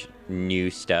much new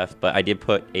stuff, but I did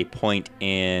put a point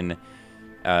in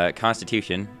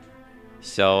Constitution.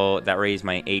 So that raised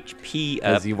my HP up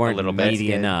Because you weren't a little bit.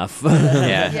 meaty enough.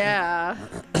 Yeah. Yeah.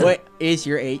 What is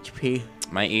your HP?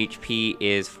 My HP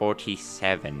is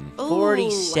 47. Ooh,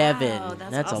 47. wow,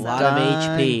 that's a awesome. lot of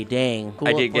HP. Dang. I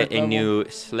Cool. did get What a level? new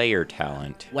Slayer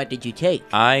talent. What did you take?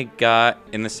 I got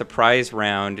in the surprise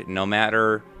round, no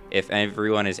matter if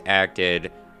everyone is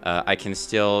acted, I can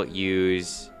still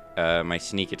use my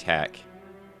sneak attack.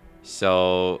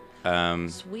 So,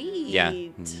 Sweet. Yeah.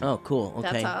 Oh, cool.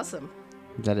 Okay. That's awesome.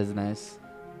 That is nice.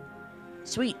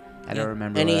 Sweet. I don't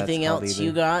remember what Anything that's called else either.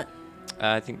 you got?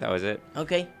 I think that was it.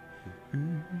 Okay.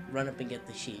 Run up and get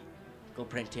the sheet. Go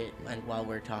print it and while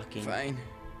we're talking. Fine.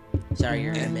 Sorry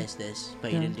you're gonna miss this,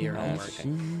 but you didn't do your homework.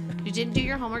 You didn't do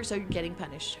your homework, so you're getting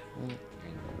punished.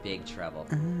 Big trouble.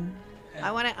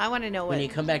 I want to know what. When you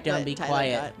come back down, what be Tyler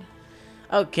quiet.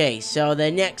 got. Okay, so the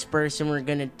next person we're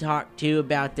gonna talk to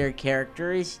about their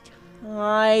character is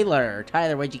Tyler.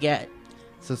 Tyler, what'd you get?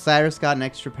 So Cyrus got an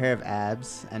extra pair of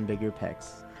abs and bigger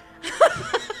pecs.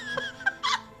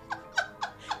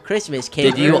 Christmas came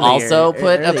Did you earlier- also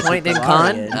put a early point in for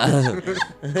con?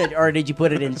 Valerian. Or did you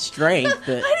put it in strength? I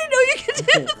didn't know you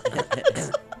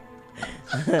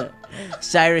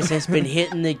Cyrus has been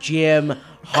hitting the gym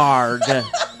hard.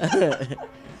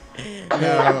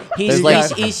 No. He's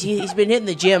been hitting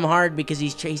the gym hard because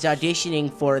he's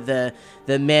auditioning for the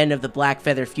Men of the Black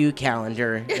Feather Few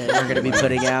calendar that we're gonna be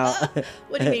putting out.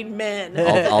 What do you mean, men?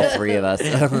 All three of us.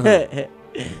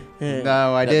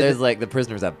 No, I did. There's like the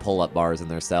prisoners have pull-up bars in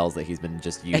their cells that he's been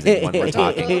just using when we're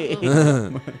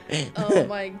talking. Oh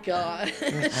my god.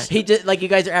 He just like you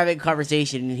guys are having a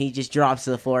conversation and he just drops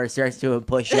to the floor and starts doing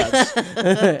push-ups.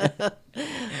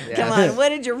 Come on, what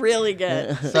did you really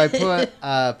get? So I put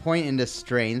a point into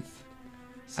strength.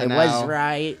 So I was now-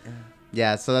 right.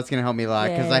 Yeah, so that's gonna help me a lot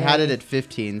because I had it at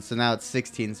 15, so now it's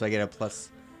 16, so I get a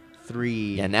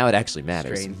 +3. Yeah, now it actually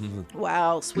matters. Strength.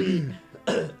 Wow, sweet.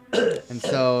 And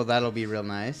so that'll be real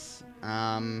nice.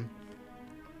 How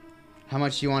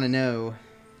much do you want to know?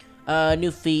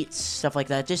 New feats, stuff like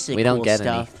that. Just the We cool don't get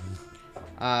stuff.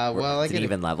 Well, I It's an get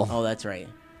even level. Oh, that's right.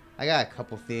 I got a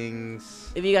couple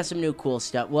things. If you got some new cool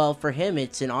stuff, well, for him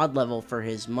it's an odd level for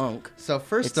his monk. So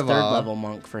first It's of third all, level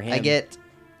monk for him. I get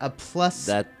a plus.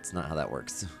 That's not how that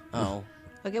works. Oh,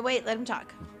 Okay, wait, let him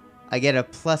talk. I get a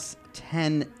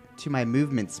 +10 to my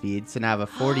movement speed, so now I have a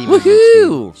 40 movement speed.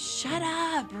 Woohoo! Shut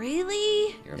up,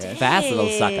 really? You're a fast little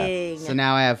sucker. Dang. So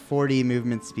now I have 40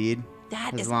 movement speed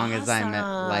That as is long as I'm at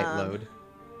light awesome. load,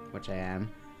 which I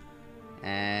am.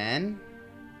 And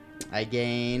I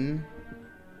gain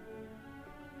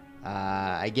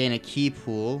a key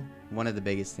pool, one of the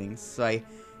biggest things.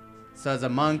 So as a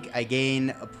monk, I gain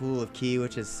a pool of ki,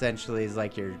 which essentially is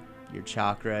like your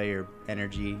chakra, your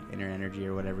energy, inner energy,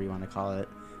 or whatever you want to call it.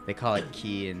 They call it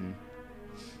ki in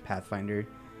Pathfinder.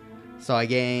 So I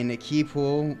gain a ki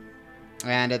pool,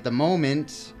 and at the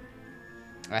moment,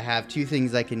 I have two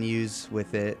things I can use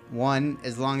with it. One,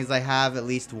 as long as I have at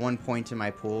least 1 point in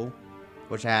my pool,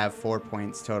 which I have 4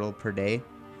 points total per day.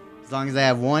 As long as I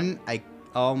have one,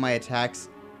 all my attacks,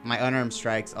 my unarmed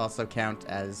strikes also count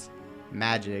as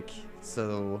magic,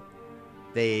 so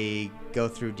they go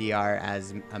through DR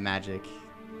as a magic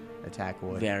attack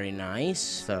would. very nice.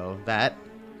 So that,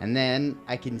 and then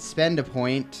I can spend a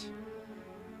point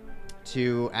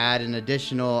to add an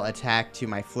additional attack to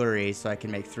my flurry, so I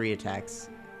can make 3 attacks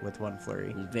with 1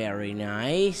 flurry. Very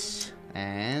nice.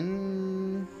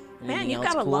 And Man, Anything you've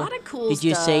else got a cool? lot of cool Did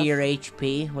you stuff. say your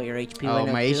HP? What your HP went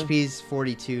up my to? HP's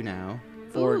 42 now.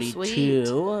 Ooh,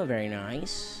 42. Very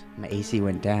nice. My AC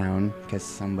went down because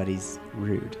somebody's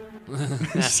rude.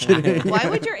 Why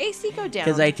would your AC go down?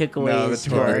 Because I took away No, his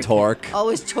the torque. The torque. Oh,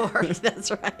 it's torque.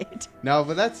 That's right. No,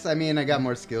 but I got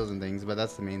more skills and things, but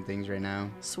that's the main things right now.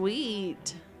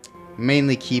 Sweet.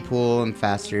 Mainly key pool and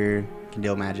faster, can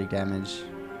deal magic damage.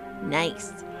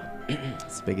 Nice.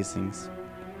 It's the biggest things.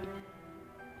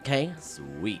 Okay.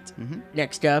 Sweet.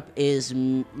 Next up is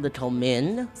Little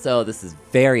Min. So this is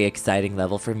very exciting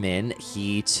level for Min.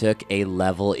 He took a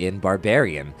level in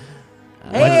Barbarian.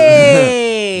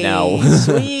 Hey! No.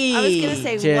 Sweet. I was gonna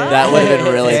say, what? That would have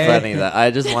been really funny. That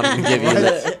I just wanted to give you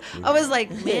the I was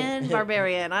like, man,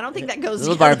 barbarian. I don't think that goes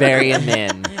little together. Barbarian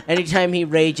Min. Anytime he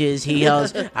rages, he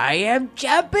yells, "I am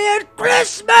Champion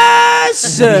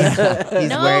Christmas!" He's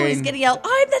No, wearing he's gonna yell,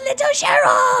 I'm the little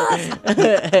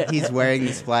sheriff! he's wearing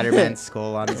the Splatterman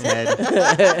skull on his head.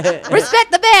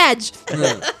 Respect the badge.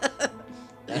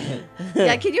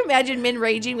 Yeah, can you imagine Min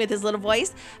raging with his little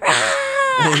voice? Rah!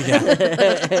 I'm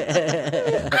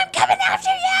coming after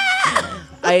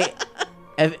you!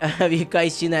 Have you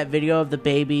guys seen that video of the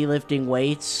baby lifting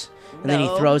weights? And then he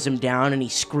No. throws him down and he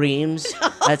screams.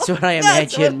 That's what I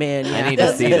imagine, man. I Yeah. need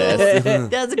to see this.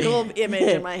 That's a cool image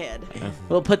in my head.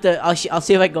 We'll put the. I'll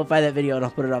see if I can go find that video and I'll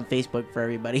put it on Facebook for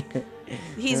everybody.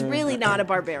 He's really not a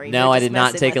barbarian. No, You're I just did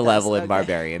not messing take a with level us. in Okay.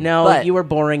 Barbarian. No, but you were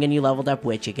boring and you leveled up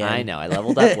Witch again. I know. I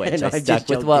leveled up Witch. No, I I'm stuck just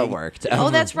with what joking. worked. Oh,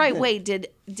 that's right. Wait, did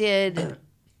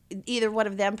either one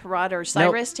of them, Parada or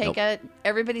Cyrus, take Nope.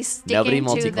 everybody's sticking Nobody to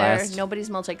their multi-classed. nobody's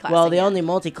multi-class? Well, the only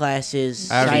multi-class is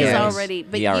I already He's did. Cyrus. already.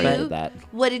 But He already you, did that.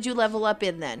 what did you level up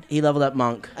in then? He leveled up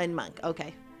Monk. In monk.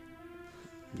 Okay.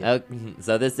 Oh,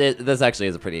 so this actually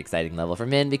is a pretty exciting level for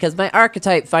Min because my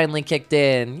archetype finally kicked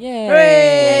in. Yay!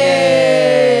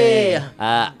 Hooray!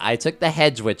 I took the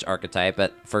Hedge Witch archetype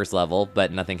at first level,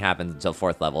 but nothing happens until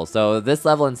 4th level. So this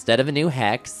level, instead of a new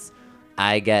hex,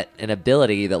 I get an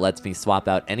ability that lets me swap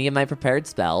out any of my prepared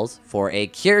spells for a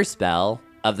cure spell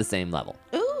of the same level.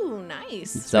 Ooh,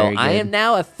 nice. So very I good. am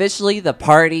now officially the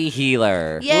party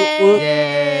healer.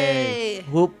 Yay!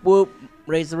 Whoop whoop!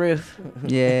 Raise the roof.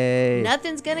 Yay.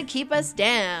 Nothing's gonna keep us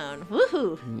down.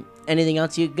 Woohoo! Anything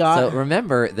else you So got?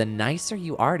 remember, the nicer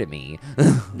you are to me,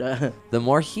 the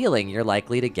more healing you're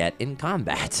likely to get in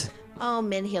combat. Oh,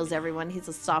 Min heals everyone. He's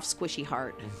a soft, squishy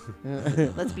heart.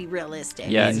 Let's be realistic.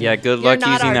 Yeah. Good You're luck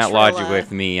not using our that logic Trilla.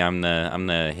 with me. I'm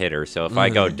the hitter. So if I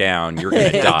go down, you're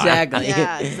gonna die. Exactly.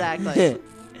 Yeah, exactly.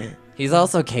 He's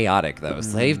also chaotic though,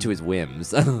 slave to his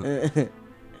whims. He's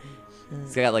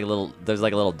got like there's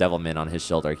like a little devil min on his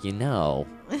shoulder. You know,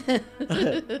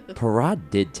 Parad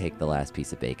did take the last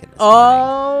piece of bacon this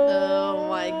morning. Oh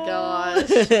my gosh.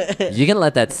 You gonna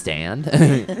let that stand?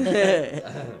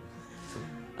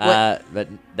 But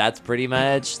that's pretty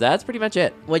much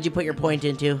it. What'd you put your point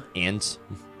into? And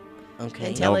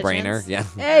Okay. Intel- no brainer. Intelligence? Yeah,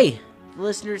 Hey, the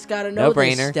listeners got to know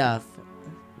this No-brainer. stuff.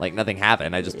 like nothing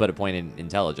happened. I just put a point in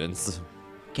intelligence.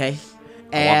 Okay.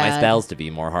 I want my And- spells to be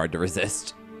more hard to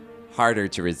resist. Harder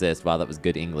to resist. Wow, that was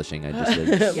good Englishing I just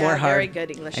did. Yeah, More hard. very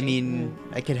good English. I mean,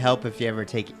 I could help if you ever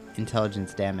take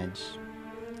intelligence damage.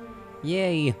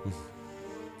 Yay.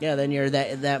 Yeah, then you're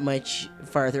that much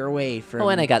farther away from. Oh,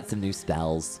 and I got some new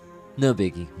spells. No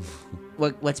biggie.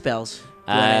 What spells?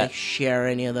 Do you Uh, want to share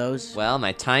any of those? Well,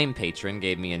 my time patron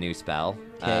gave me a new spell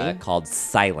Okay. called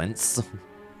Silence.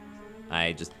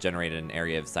 I just generated an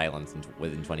area of silence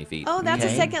within 20 feet. Oh, that's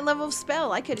Okay. a second level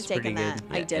spell. I could have It's pretty taken that.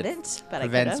 good. I Yeah, didn't, but I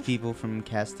could Prevents have. people from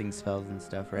casting spells and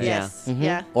stuff, right? Yeah. Yes. Mhm.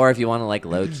 Yeah. Or if you want to like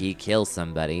low key kill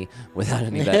somebody without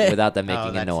without them making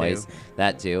a that noise, too.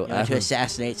 that too. You want to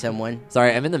assassinate someone?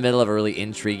 Sorry, I'm in the middle of a really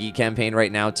intriguey campaign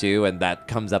right now too, and that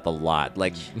comes up a lot.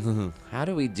 Like, how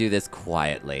do we do this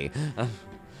quietly?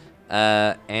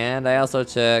 And I also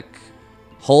took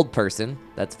Hold Person.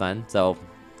 That's fun. So,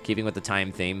 keeping with the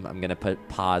time theme, I'm gonna put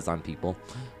pause on people.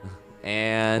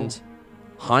 And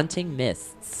Haunting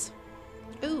Mists.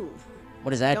 Ooh. What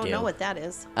does that Don't do? know what that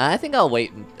is. I think I'll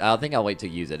wait. I think I'll wait to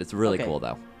use it. It's really Okay. cool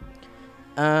though.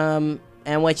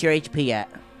 And what's your HP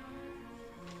at?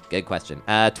 Good question.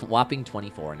 Whopping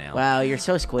 24 now. Wow, you're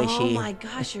so squishy. Oh my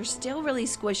gosh, you're still really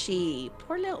squishy.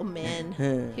 Poor little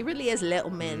Min. He really is little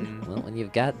Min. Well, when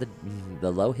you've got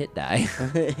the low hit die,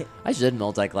 I should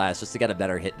multi-class just to get a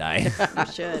better hit die. You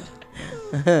should.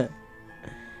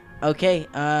 Okay.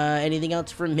 Anything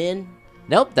else from Min?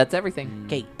 Nope, that's everything.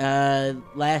 Okay.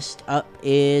 Last up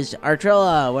is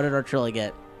Artrilla. What did Artrilla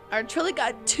get? Our Trilla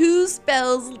got 2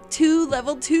 spells, 2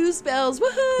 level 2 spells.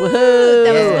 Woohoo! Woohoo!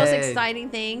 That was the most Yay. exciting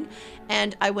thing.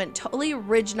 And I went totally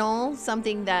original,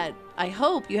 something that I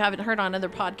hope you haven't heard on other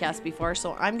podcasts before.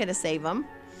 So I'm going to save them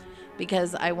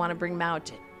because I want to bring them out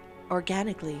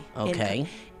organically. Okay.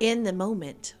 In the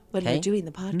moment when Okay. we're doing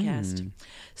the podcast.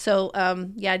 So,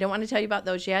 yeah, I don't want to tell you about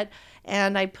those yet.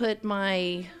 And I put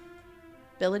my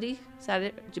ability, is that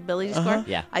it? Ability score?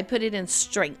 Yeah. I put it in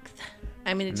strength.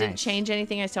 I mean, it didn't Nice. change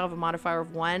anything. I still have a modifier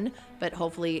of 1, but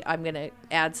hopefully I'm going to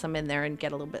add some in there and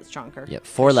get a little bit stronger. Yep,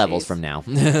 4 levels She's- from now.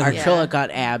 Artrilla got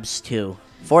abs too.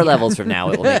 4 levels from now,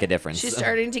 it will make a difference. She's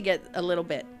starting to get a little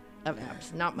bit of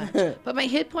abs, not much. But my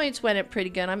hit points went up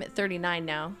pretty good. I'm at 39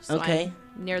 now. So Okay.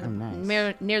 I'm near the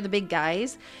nice. near the big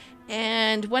guys.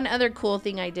 And one other cool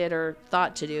thing I did or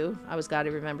thought to do, I was glad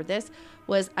I remembered this,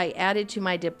 was I added to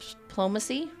my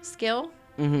diplomacy skill,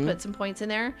 put some points in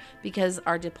there because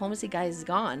our diplomacy guy is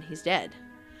gone. He's dead.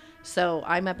 So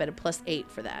I'm up at a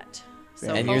 +8 for that.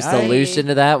 So And your hopefully- solution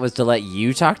to that was to let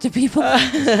you talk to people?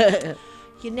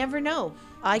 You never know.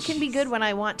 I can be good when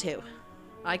I want to.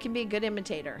 I can be a good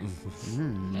imitator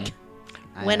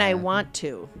when I want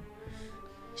to.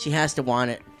 She has to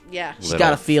want it. Yeah. She's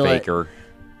gotta feel it. faker.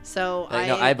 So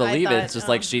I believe thought, it's just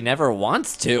like she never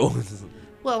wants to.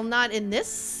 Well, not in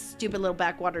this stupid little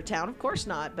backwater town, of course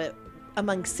not. But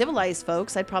among civilized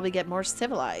folks, I'd probably get more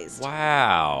civilized.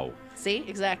 Wow. See,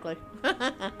 exactly.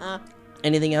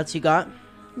 Anything else you got?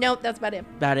 Nope, that's about it.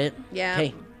 About it? Yeah.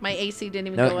 Okay. My AC didn't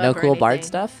even No, go no up or cool bard anything.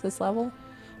 stuff this level?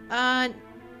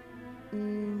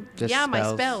 Just Yeah, my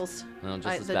spells. spells. No,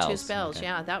 just the the 2 spells. spells. Okay.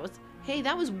 Yeah, that was. Hey,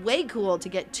 that was way cool to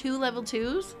get 2 level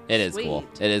 2s. It is cool.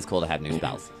 Sweet. It is cool to have new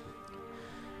spells.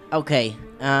 Okay.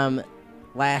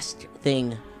 Last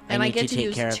thing And I I need get to to take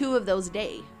use care of. 2 of those a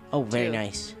day. Oh, very too.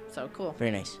 nice. So cool.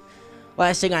 Very nice.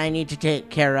 Last thing I need to take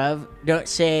care of. Don't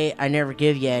say I never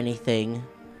give you anything.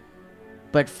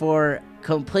 But for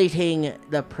completing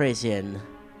the prison,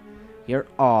 you're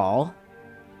all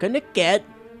gonna get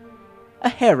a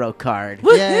hero card.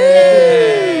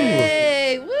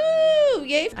 Yay! Woo!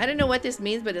 Yay! I don't know what this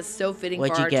means, but it's so fitting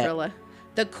What'd for you get? Artrilla.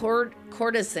 The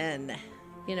courtesan.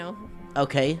 You know,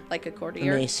 Okay. like a Let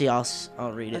courtier. me see. I'll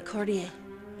read A it. courtier.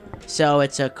 So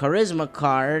it's a charisma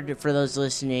card for those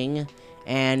listening,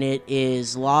 and it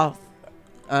is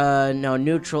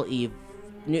neutral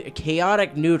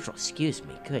chaotic neutral. Excuse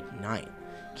me. Good night.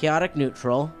 Chaotic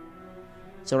neutral.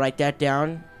 So write that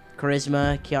down.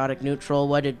 Charisma, chaotic neutral.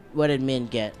 What did Min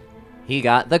get? He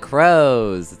got the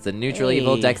Crows. It's a neutral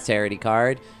evil Hey. dexterity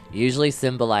card. Usually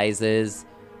symbolizes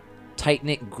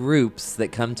tight-knit groups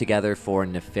that come together for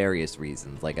nefarious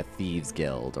reasons, like a thieves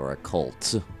guild or a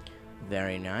cult.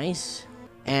 Very nice.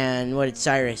 And what did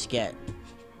Cyrus get?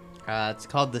 It's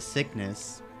called the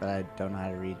Sickness, but I don't know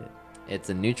how to read it. It's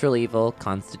a neutral evil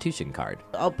constitution card.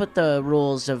 I'll put the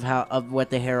rules of what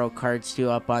the hero cards do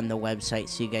up on the website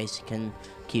so you guys can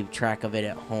keep track of it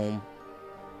at home.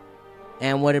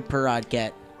 And what did Parad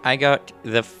get? I got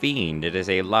the Fiend. It is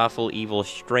a lawful evil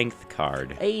strength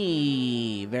card.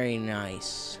 Hey, very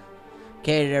nice.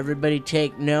 Okay, did everybody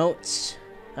take notes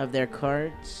of their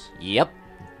cards? Yep.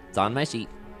 It's on my sheet.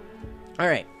 All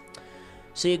right.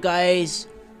 So you guys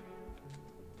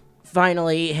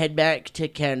finally head back to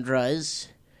Kendra's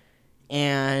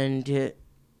and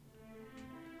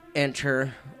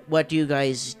enter. What do you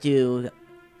guys do?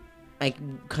 I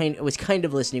was kind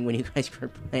of listening when you guys were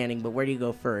planning, but where do you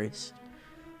go first?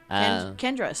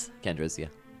 Kendra's. Kendra's,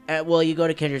 yeah. Well, you go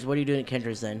to Kendra's. What are you doing at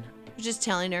Kendra's then? Just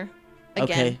telling her. Again.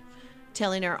 Okay.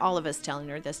 Telling her, all of us telling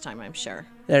her this time, I'm sure.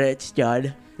 That it's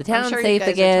done. The town's sure you safe guys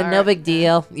are again. No tired. big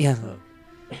deal. Yeah.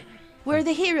 We're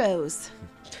the heroes.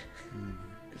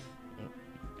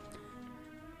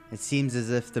 It seems as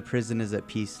if the prison is at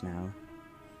peace now.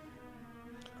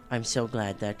 I'm so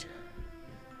glad that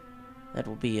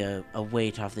will be a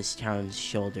weight off this town's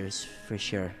shoulders for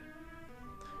sure.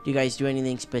 Do you guys do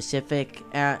anything specific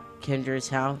at Kendra's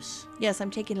house? Yes, I'm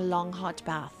taking a long hot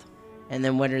bath. And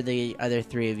then what are the other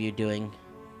three of you doing?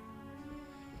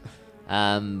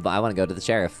 But I want to go to the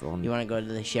sheriff. You want to go to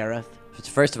the sheriff?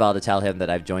 First of all, to tell him that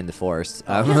I've joined the force.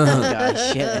 Oh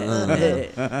gosh,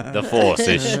 shit. The Force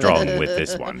is strong with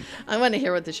this one. I want to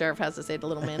hear what the sheriff has to say to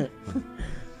little man.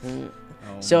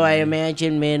 So I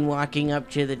imagine Min walking up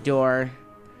to the door,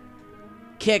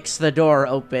 kicks the door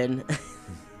open,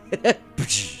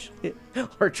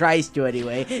 or tries to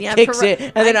anyway. Yeah, kicks it,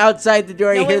 and then outside the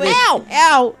door you hear wait, this, ow!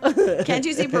 ow! Can't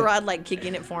you see Parad like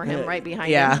kicking it for him right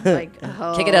behind Yeah. him? Like,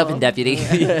 oh. Kick it open, deputy.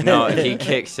 No, he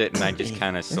kicks it, and I just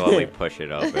kind of slowly push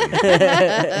it open.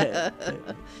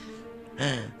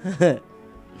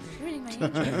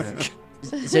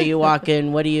 So you walk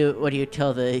in. What do you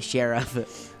tell the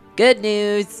sheriff? Good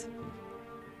news.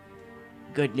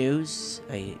 Good news.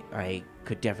 I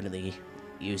could definitely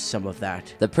use some of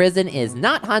that. The prison is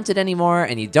not haunted anymore,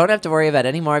 and you don't have to worry about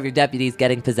any more of your deputies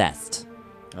getting possessed.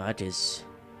 That is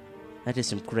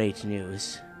some great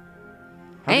news.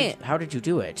 Hey. How did you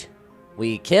do it?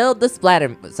 We killed the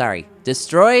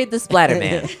destroyed the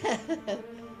Splatterman.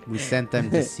 We sent them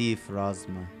to see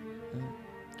Frozma.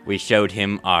 We showed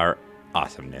him our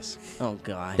awesomeness. Oh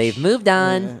gosh. They've moved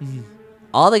on.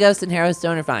 All the ghosts in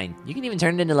Harrowstone are fine. You can even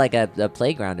turn it into like a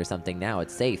playground or something now.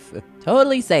 It's safe.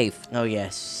 Totally safe. Oh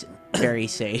yes, very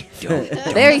safe.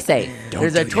 Very safe.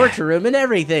 There's a torture room and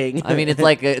everything. I mean, it's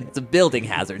like it's a building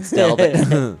hazard still, but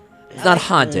it's not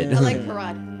haunted. I like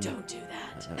Parad. Don't do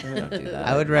that. Don't do that.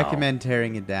 I would no. recommend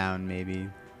tearing it down, maybe.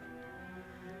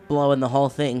 Blowing the whole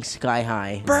thing sky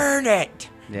high. Burn it!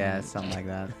 Yeah, something like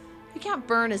that. You can't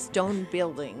burn a stone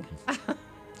building.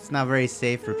 It's not very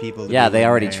safe for people to Yeah, be they in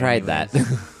already there tried anyways.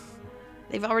 that.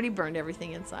 They've already burned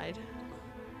everything inside.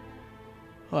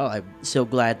 Well, I'm so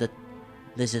glad that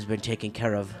this has been taken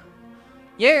care of.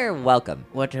 You're welcome.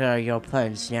 What are your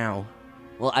plans now?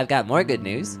 Well, I've got more good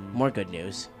news. More good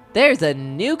news. There's a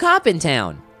new cop in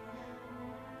town.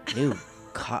 New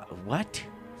what?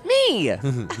 Me!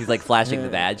 He's like flashing the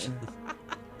badge.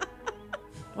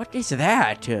 What is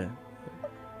that?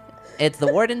 It's the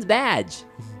warden's badge.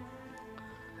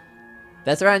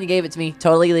 That's around you gave it to me.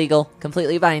 Totally legal.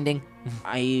 Completely binding.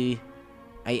 I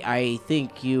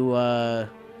think you're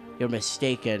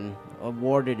mistaken. A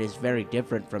warden is very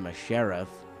different from a sheriff.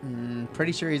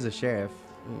 Pretty sure he's a sheriff.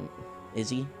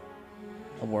 Is he?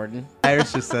 A warden?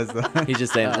 Iris just says that. He's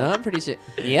just saying, I'm pretty sure.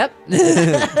 Yep.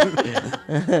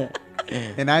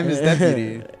 And I'm his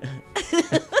deputy.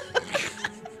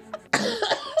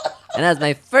 And as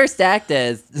my first act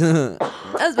as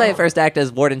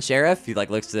warden sheriff, he like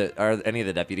looks at, are any of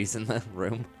the deputies in the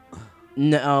room?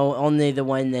 No, only the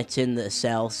one that's in the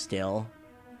cell still.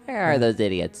 Where are those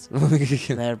idiots?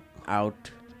 They're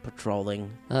out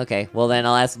patrolling. Okay, well then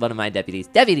I'll ask one of my deputies.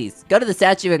 Deputies, go to the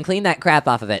statue and clean that crap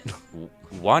off of it.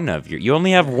 One of you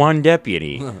only have one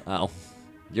deputy. Oh,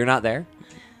 you're not there?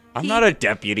 I'm not a He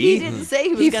deputy. didn't say he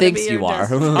was He going to thinks be you your are.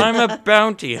 destiny. I'm a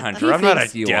bounty hunter. He I'm not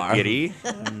thinks a you are. deputy.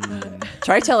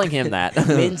 Try telling him that.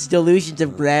 Min's delusions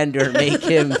of grandeur make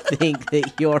him think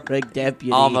that you're a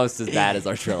deputy. Almost as bad as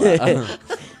Artrilla.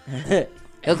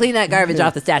 Go clean that garbage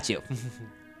off the statue.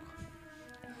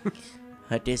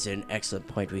 That is an excellent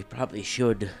point. We probably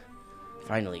should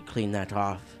finally clean that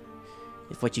off.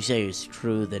 If what you say is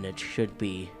true, then it should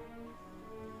be.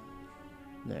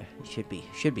 It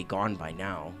should be gone by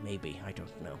now. Maybe, I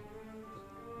don't know.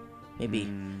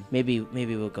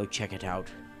 Maybe we'll go check it out.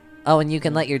 Oh, and you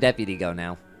can let your deputy go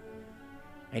now.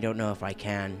 I don't know if I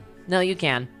can. No, you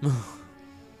can.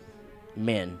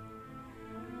 Min.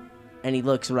 And he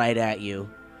looks right at you.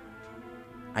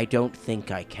 I don't think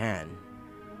I can.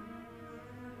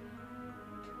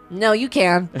 No, you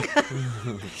can.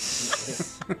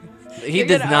 He You're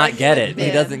does gonna not argue get with it. He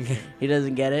Ben. doesn't. He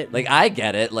doesn't get it? Like I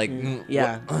get it. Like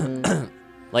Yeah.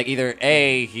 like either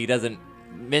A, he doesn't.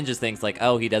 Min just thinks like,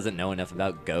 oh, he doesn't know enough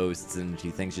about ghosts, and she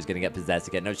thinks she's gonna get possessed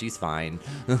again. No, she's fine.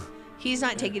 He's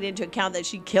not taking into account that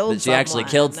she killed That she actually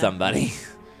killed somebody.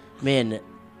 Min,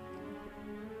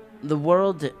 the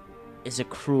world is a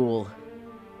cruel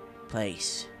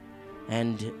place.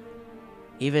 And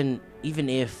even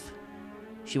if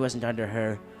she wasn't under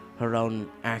her own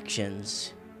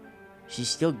actions, she's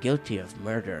still guilty of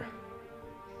murder.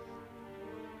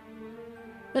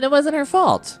 But it wasn't her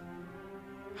fault.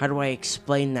 How do I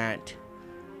explain that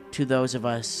to those of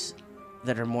us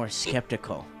that are more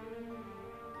skeptical?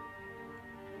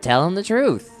 Tell him the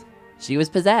truth. She was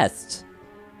possessed.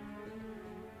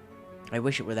 I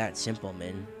wish it were that simple,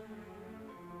 Min.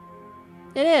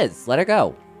 It is. Let her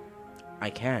go. I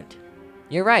can't.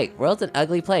 You're right. World's an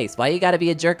ugly place. Why you gotta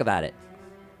be a jerk about it?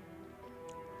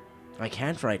 I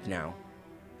can't right now.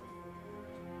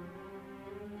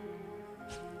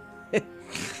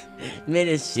 Min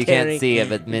is You staring, can't see it,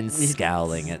 but Min's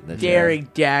scowling at the staring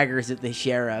daggers at the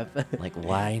sheriff. Like,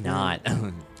 why not? I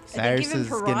think Cyrus even is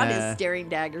Parad gonna is staring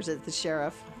daggers at the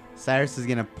sheriff.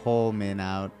 pull Min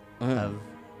out of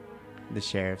the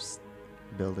sheriff's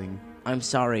building. I'm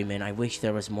sorry, Min. I wish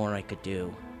there was more I could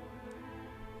do.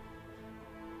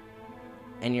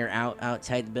 And you're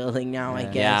outside the building now, I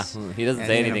Yeah. guess. Yeah, he doesn't Yeah,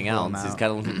 say he's gonna anything pull him else. He's out.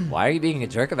 kind of, why are you being a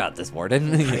jerk about this, Warden?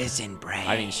 Prison break.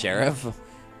 I mean, Sheriff.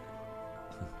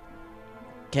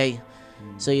 Okay,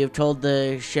 so you've told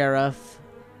the sheriff,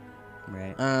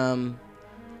 Right.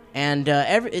 and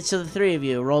so the three of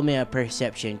you, roll me a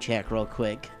perception check real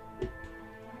quick.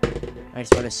 I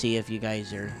just want to see if you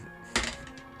guys are.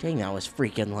 Dang, that was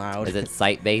freaking loud. Is it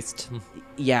sight-based?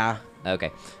 Yeah,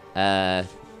 Okay.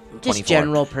 just 24.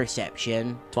 general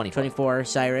perception. 24. 24,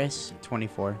 Cyrus.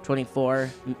 24. 24,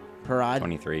 Parad.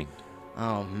 23.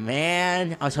 Oh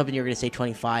man, I was hoping you were gonna say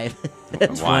 25.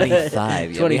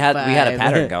 25. Yeah, we had a 25.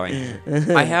 pattern going.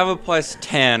 I have a plus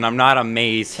 10. I'm not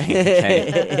amazing.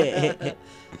 Okay.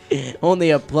 Only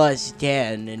a plus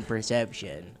 10 in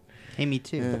perception. Hey, me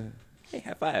too. Hey,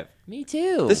 high five. Me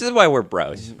too. This is why we're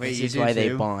bros. Wait, This you is do why they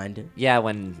too? bond. Yeah,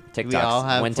 when all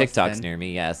have plus TikTok's 10? near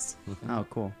me, yes. Oh,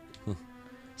 cool.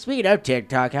 Speaking of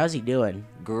TikTok, how's he doing?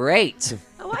 Great.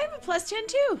 Oh, I have a plus 10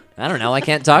 too. I don't know. I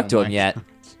can't talk to Oh him my yet.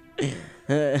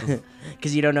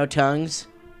 Because you don't know tongues?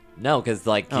 No, because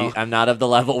like Oh. I'm not of the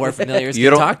level where familiars You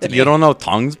can talk to don't. me. You don't know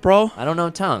tongues, bro? I don't know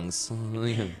tongues.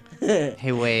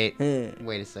 Hey, wait.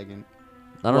 Wait a second.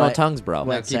 I don't know What? tongues, bro.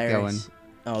 What, keep Cyrus? going.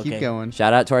 Oh, okay. Keep going.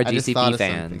 Shout out to our I just thought GCP of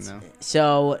fans. something, though.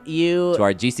 So you To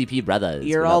our GCP brothers.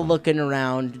 you're We all love 'em. looking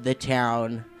around the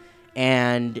town,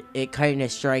 and it kind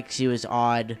of strikes you as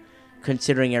odd,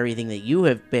 considering everything that you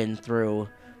have been through.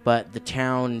 But the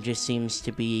town just seems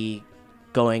to be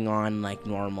going on like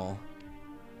normal,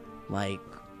 like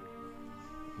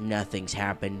nothing's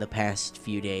happened the past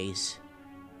few days.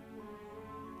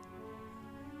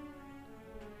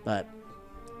 But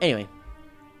anyway,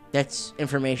 that's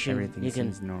information. Everything You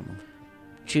can seems normal.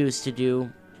 choose to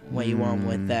do what you want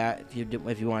with Hmm. that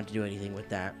if you want to do anything with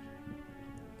that.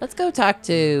 Let's go talk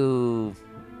to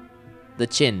the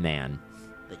Chin Man.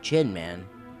 The Chin Man.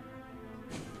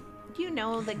 You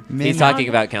know the. He's town- talking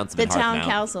about the Councilman town Hartmount.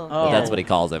 council. Oh. But that's what he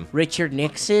calls him. Richard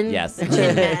Nixon? Yes. The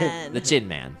Chin Man. The Chin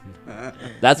Man.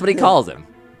 That's what he calls him.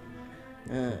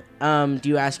 Do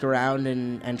you ask around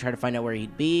and try to find out where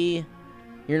he'd be?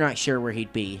 You're not sure where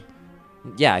he'd be.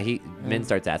 Yeah, Min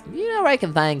starts asking, you know where I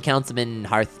can find Councilman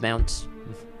Hearthmount?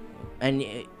 And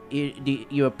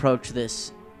you approach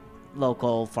this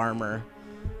local farmer.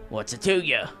 What's it to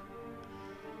you?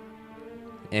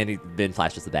 And Min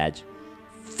flashes the badge.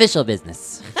 Official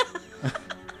business.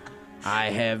 I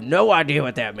have no idea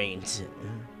what that means.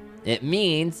 It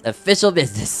means official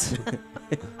business.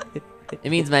 It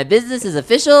means my business is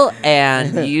official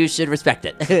and you should respect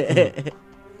it.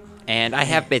 And I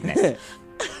have business.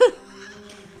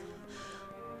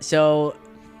 So,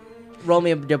 roll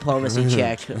me a diplomacy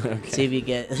check. See if you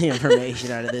get the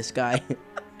information out of this guy.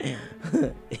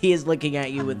 He is looking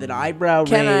at you with an eyebrow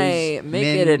Can raised. I make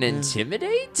Min- it an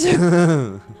intimidate?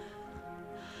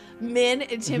 Min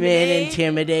intimidate. Min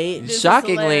intimidate. This is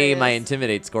Shockingly, my hilarious.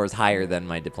 intimidate score is higher than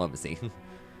my diplomacy.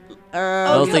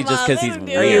 Oh, Mostly come just on, 'cause let he's him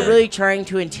do Are weird. you it. really trying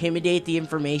to intimidate the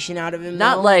information out of him?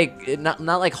 Not though? like not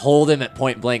like hold him at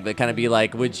point blank, but kind of be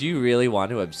like, would you really want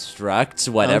to obstruct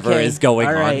whatever Okay, is going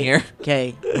all on right. here?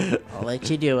 Okay, I'll let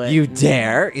you do it. You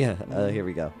dare? Yeah. Here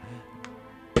we go.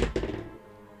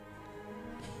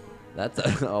 That's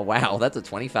a oh wow, that's a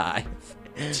 25.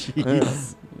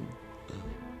 Jeez.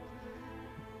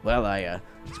 Well, I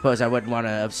suppose I wouldn't want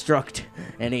to obstruct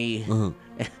any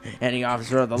any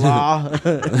officer of the law.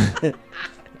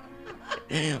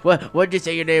 What'd you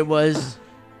say your name was?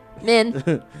 Min.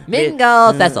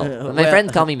 Mingo Cecil. My Well-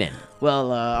 friends call me Min.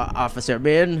 Well, Officer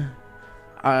Min,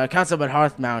 Councilman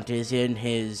Hearthmount is in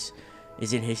his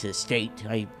estate.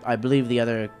 I believe the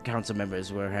other council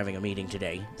members were having a meeting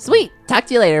today. Sweet. Talk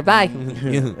to you later. Bye.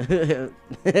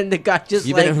 And the guy just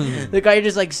You like better- the guy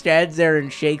just like stands there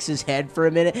and shakes his head for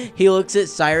a minute. He looks at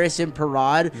Cyrus and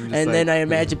Parad, and like- then I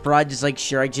imagine Parad just like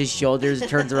shrugs his shoulders,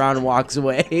 turns around, and walks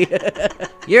away.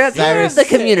 You're a member of Cyrus- the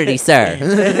community, sir.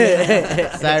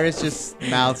 Cyrus just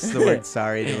mouths the word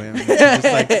sorry to him. Just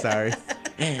like sorry.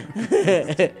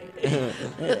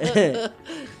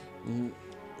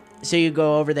 So you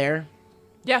go over there.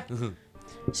 Yeah.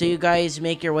 So you guys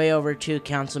make your way over to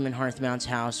Councilman Hearthmount's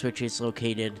house, which is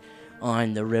located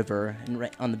on the river and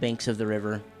right on the banks of the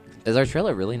river. Is our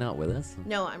trailer really not with us?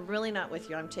 No, I'm really not with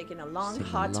you. I'm taking a long, Taking a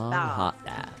hot long, bath hot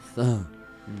bath.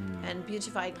 and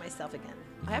beautifying myself again.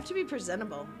 I have to be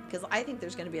presentable because I think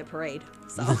there's going to be a parade.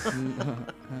 So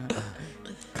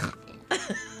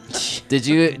Did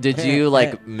you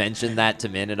like mention that to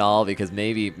Min at all? Because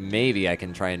maybe I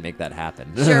can try and make that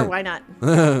happen. sure, why not?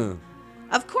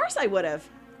 Of course I would have.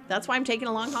 That's why I'm taking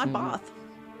a long, hot bath.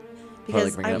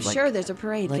 Because bring it I'm up, like- sure there's a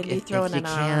parade going Like to be if throwing you an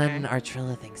can, honor.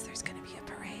 Artrilla thinks there's gonna be a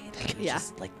parade. Can we Yeah,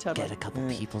 just like totally. get a couple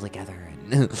people together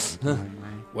and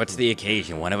What's the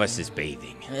occasion? One of us is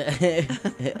bathing.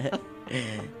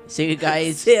 So you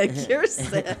guys, Sick, you're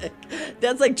sick.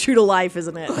 That's like true to life,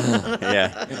 isn't it?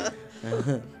 Yeah.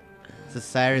 So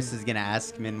Cyrus is gonna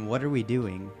ask Min, "What are we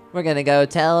doing?" we're gonna go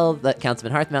tell the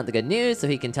Councilman Hearthmount the good news so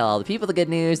he can tell all the people the good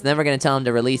news. And then we're gonna tell him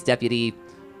to release Deputy.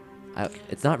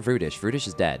 It's not Vrudish. Vrudish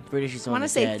is dead. British is I on want to the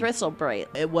say dead. Thistleblade.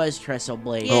 It was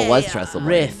Tresselblade. Yeah, Oh, it was yeah. Tresselblade.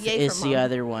 Riff Yay is for the Mom.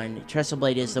 other one.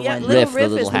 Tresselblade is the Yeah, one. little Riff, the Riff,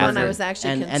 little is the one I hazard. was actually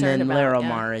and concerned then about.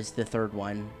 Laramar is the third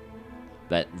one.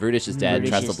 But Vrudish is dead. Vrudish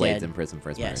is Tresselblade's dead. in prison for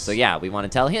his murder. Yes. So yeah, we want to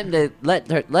tell him to let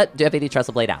Deputy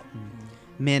Tresselblade out.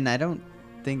 Min, I don't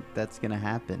think that's gonna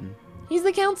happen. He's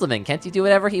the councilman. Can't you do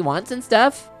whatever he wants and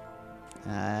stuff?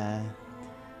 I'm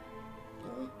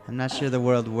not sure the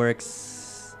world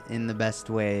works in the best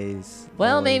ways.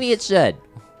 Well, always. maybe it should.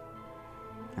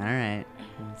 All right.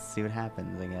 Let's see what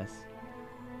happens, I guess.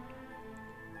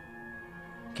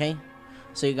 Okay,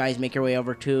 so you guys make your way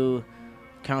over to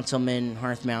Councilman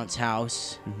Hearthmount's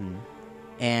house, Mm-hmm.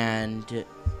 and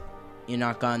you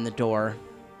knock on the door.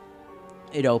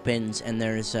 It opens, and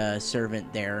there's a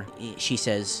servant there. She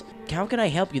says, "How can I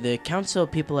help you? The council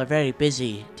people are very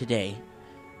busy today."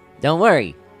 Don't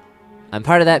worry. I'm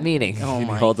part of that meeting. Oh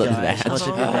my Hold up the gosh, badge. what's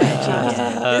with the badge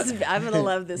again? This is, I'm gonna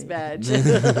love this badge.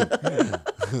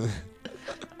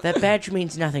 That badge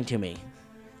means nothing to me.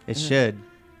 It should.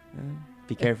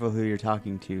 Be careful who you're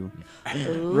talking to.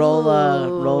 Roll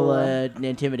an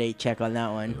intimidate check on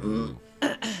that one.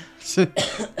 I feel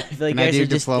like Can I guys do are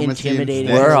just diplomacy intimidating.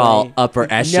 instead? We're all everybody. upper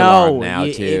echelon No, now,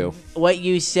 too. what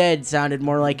you said sounded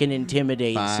more like an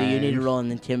intimidate, so you need to Fine. roll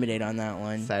an intimidate on that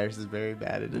one. Cyrus is very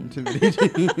bad at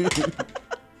intimidating.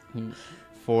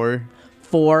 4.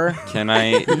 4. Can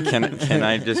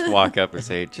I just walk up and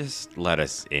say, just let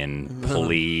us in,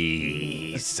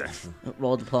 please?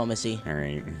 Roll diplomacy. All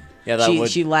right. Yeah, that would.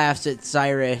 She laughs at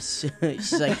Cyrus.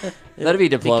 She's like, That'd be "Be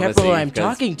diplomacy. careful who I'm 'cause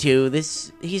talking to.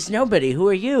 He's nobody. Who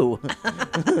are you?"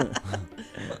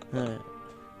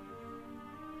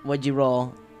 What'd you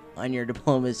roll on your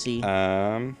diplomacy?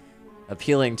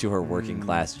 Appealing to her working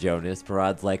class Jonas,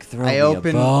 Parad's like, throw I me open-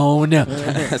 a bone.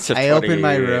 That's a I open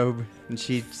my 20 robe, and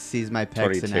she sees my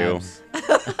pecs and 22. abs.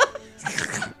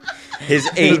 His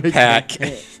 8-pack.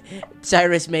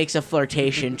 Cyrus makes a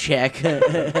flirtation check.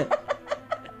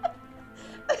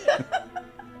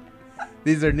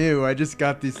 These are new. I just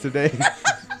got these today.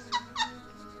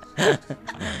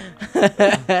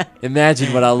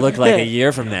 Imagine what I'll look like a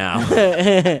year from now.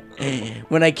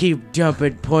 When I keep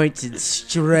dumping points in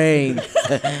strength.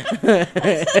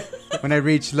 When I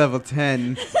reach level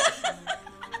 10,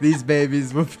 these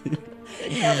babies will be...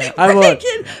 I won't.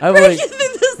 Breaking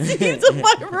through the seams of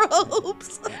my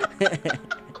robes.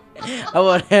 I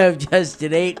won't have just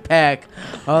an 8-pack.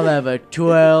 I'll have a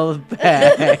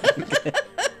 12-pack.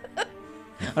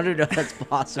 I don't know if that's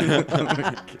possible.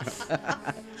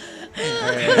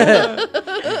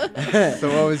 So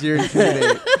what was your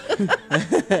intimidate?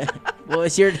 What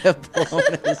was your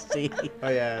diplomacy? Oh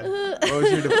yeah. What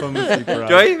was your diplomacy, bro?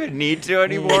 Do I even need to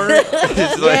anymore?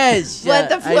 It's like- Yes. Let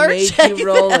the I flirt made check you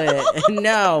roll it.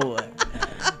 No.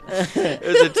 It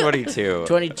was a 22.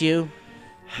 22.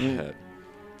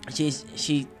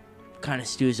 She kind of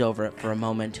stews over it for a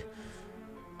moment.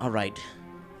 All right,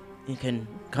 you can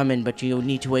come in, but you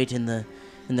need to wait in the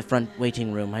front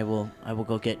waiting room. I will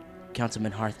go get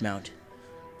Councilman Hearthmount.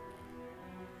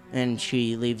 And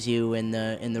she leaves you in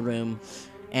the room,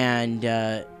 and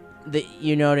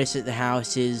you notice that the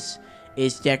house is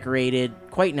decorated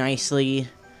quite nicely.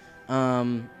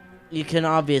 You can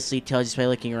obviously tell just by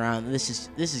looking around. This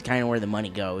is kind of where the money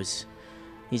goes.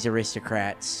 These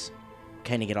aristocrats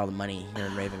kind of get all the money here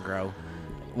in Ravengrow.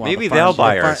 While Maybe the they'll farmers-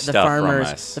 buy the our the stuff from farmers,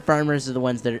 us. The farmers are the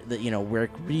ones that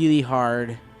work really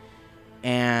hard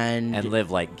and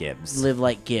live like Gibbs. live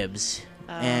like Gibbs.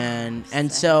 And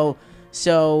sad.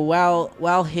 so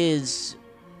while his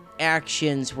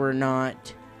actions were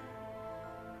not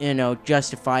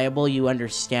justifiable, you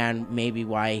understand maybe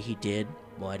why he did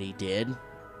what he did.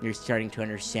 You're starting to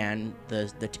understand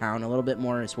the town a little bit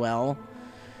more as well.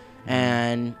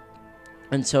 And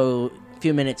so a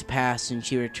few minutes pass and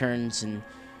she returns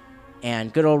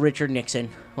and good old Richard Nixon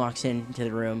walks into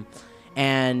the room,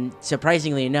 and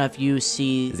surprisingly enough you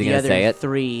see Is he the gonna other say it?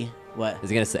 three. What? Is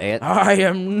he gonna say it? I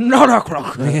am not a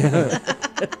crook.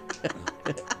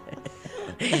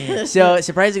 So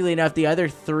surprisingly enough, the other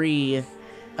three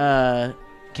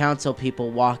council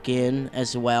people walk in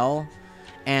as well.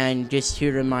 And just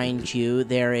to remind you,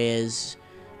 there is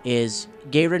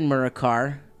Garen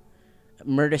Murakar,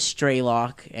 Murda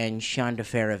Straylock, and Shonda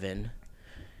Faravin.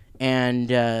 And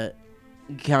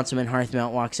Councilman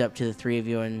Hearthmount walks up to the three of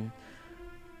you and,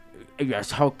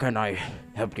 yes, how can I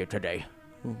help you today?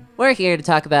 We're here to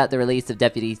talk about the release of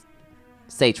Deputy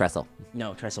Say Trestle.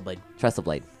 No, Tresselblade.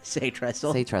 Trestleblade. Say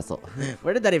Trestle. Say Trestle.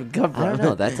 Where did that even come from? I don't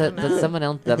know. That's someone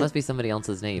else. That must be somebody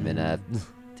else's name in a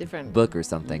Different. book or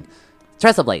something.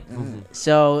 Trestleblade.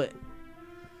 So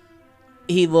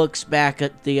he looks back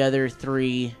at the other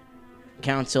three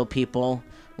council people,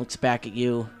 looks back at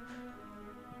you.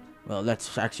 Well,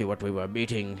 that's actually what we were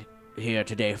meeting here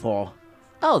today for.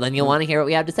 Oh, then you'll want to hear what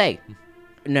we have to say.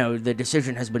 No, the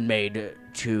decision has been made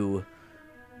to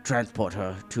transport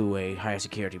her to a higher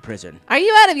security prison. Are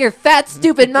you out of your fat,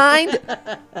 stupid mind?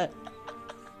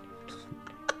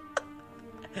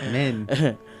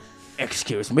 Men.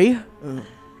 Excuse me?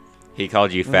 He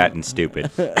called you fat and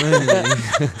stupid.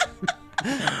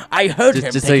 I heard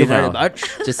him, Just thank so you you very know. much.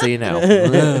 Just so you know.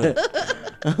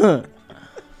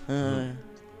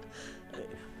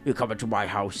 You come into my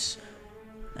house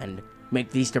and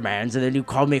make these demands, and then you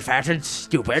call me fat and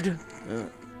stupid?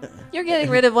 You're getting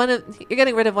rid of one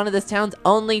of this town's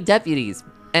only deputies,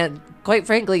 and quite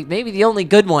frankly, maybe the only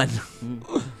good one.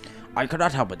 I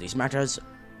cannot help it. These matters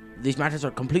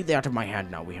are completely out of my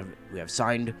hand now. We have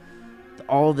signed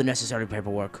all the necessary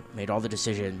paperwork, made all the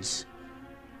decisions.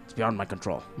 It's beyond my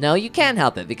control. No, you can't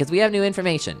help it because we have new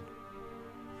information.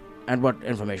 And what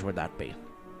information would that be?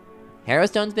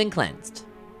 Harrowstone's been cleansed.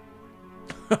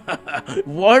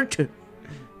 What?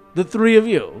 The three of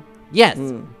you? Yes,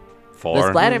 Four.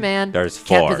 the Splatterman There's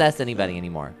can't four. possess anybody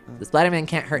anymore. The Splatterman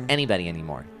can't hurt anybody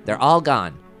anymore. They're all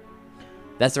gone.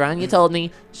 Besserania told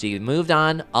me she moved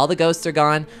on, all the ghosts are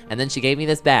gone, and then she gave me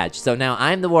this badge. So now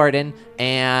I'm the warden,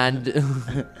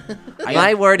 and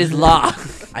my word is law.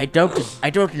 I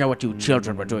don't know what you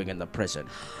children were doing in the prison,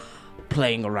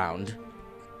 playing around.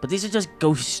 But these are just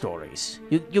ghost stories.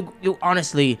 You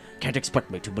honestly can't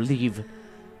expect me to believe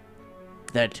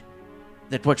that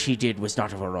what she did was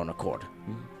not of her own accord.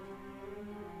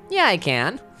 Yeah, I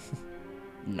can.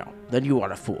 No, then you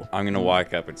are a fool. I'm gonna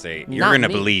walk up and say, "You're Not gonna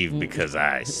me. believe because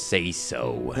I say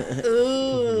so."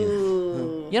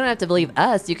 Ooh. You don't have to believe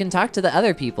us. You can talk to the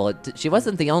other people. She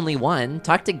wasn't the only one.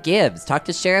 Talk to Gibbs. Talk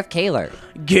to Sheriff Kaler.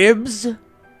 Gibbs?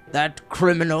 That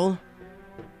criminal?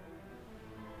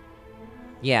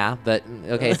 Yeah, but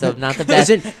okay, so not the best.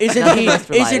 Isn't not the he most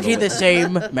isn't he reliable. the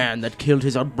same man that killed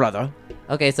his own brother?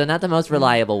 Okay, so not the most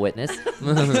reliable witness.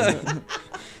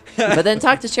 But then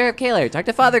talk to Sheriff Kaler. Talk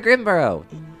to Father Grimborough.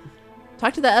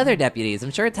 Talk to the other deputies.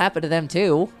 I'm sure it's happened to them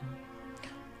too.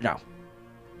 No.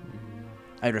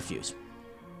 I refuse.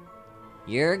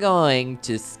 You're going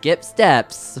to skip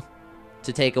steps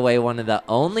to take away one of the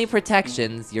only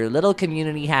protections your little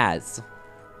community has.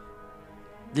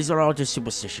 These are all just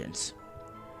superstitions.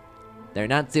 They're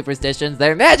not superstitions,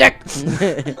 they're magic!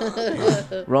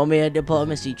 Roll me a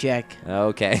diplomacy check.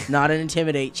 Okay. Not an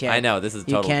intimidate check. I know, this is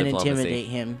You total can't diplomacy. intimidate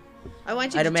him. I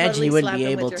want you I'd to imagine totally you wouldn't slap be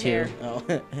him able with your to.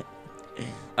 hair.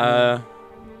 Oh.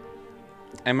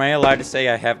 Am I allowed to say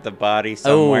I have the body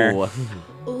somewhere?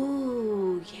 Oh.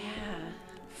 Ooh, yeah.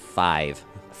 5.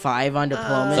 5 on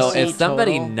diplomacy. So if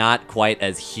somebody total. not quite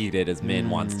as heated as Min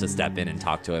wants to step in and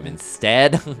talk to him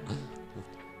instead,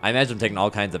 I imagine him taking all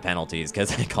kinds of penalties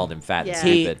because I called him fat Yeah. and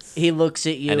stupid. He looks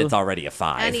at you. And it's already a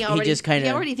 5. And he already, just kinda-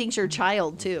 he already thinks you're a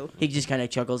child, too. He just kind of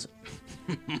chuckles.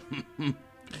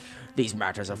 These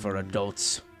matters are for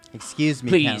adults. Excuse me,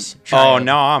 Please, Oh child,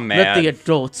 no, I'm let mad. the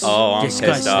adults Oh, I'm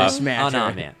discuss pissed off. this Oh, matter.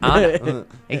 no, man. Oh, no.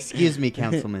 Excuse me,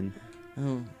 Councilman.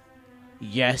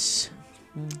 Yes.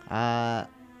 I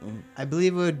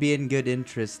believe it would be in good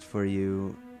interest for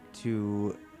you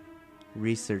to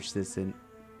research this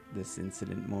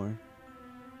incident more.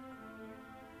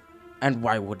 And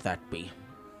why would that be?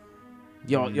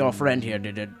 Your friend here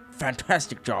did a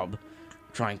fantastic job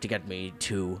trying to get me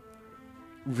to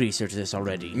research this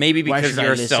already. Maybe Why because should I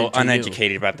you're listen so to you?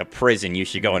 uneducated about the prison, you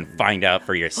should go and find out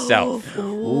for yourself.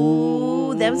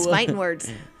 Ooh, them's fighting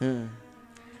words.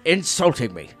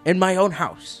 Insulting me in my own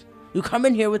house. You come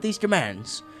in here with these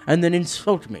demands and then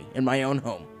insult me in my own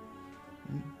home.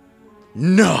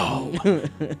 No!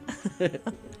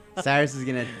 Cyrus is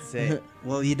gonna say,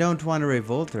 "Well, you don't want to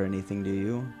revolt or anything, do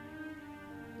you?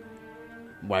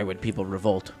 Why would people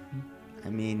revolt? I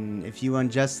mean, if you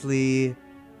unjustly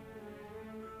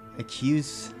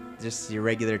accuse just your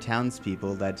regular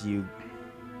townspeople that you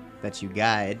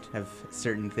guide of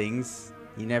certain things,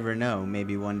 you never know.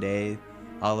 Maybe one day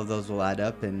all of those will add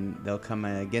up and they'll come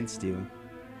against you,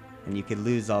 and you could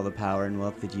lose all the power and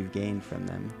wealth that you've gained from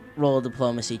them." Roll a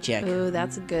diplomacy check. Ooh,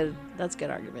 that's a good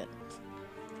argument.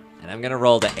 And I'm going to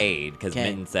roll to aid because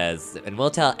 'Kay. Min says, and we'll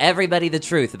tell everybody the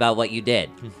truth about what you did.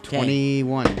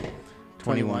 21.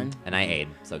 21. And I aid,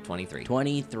 so 23.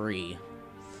 23.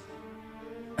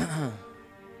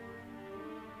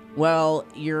 Well,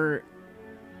 your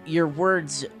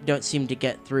words don't seem to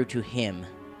get through to him.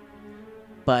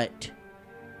 But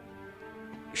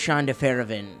Shonda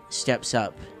Faravin steps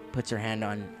up, puts her hand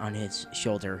on his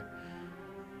shoulder,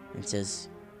 and says,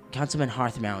 "Councilman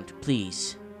Hearthmount,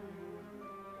 please.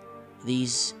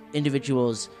 These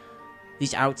individuals,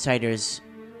 these outsiders,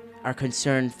 are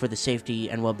concerned for the safety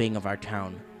and well-being of our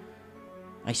town.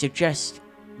 I suggest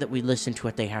that we listen to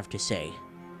what they have to say."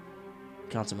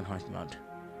 Councilman Hearthmount.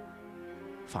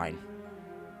 "Fine.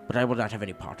 But I will not have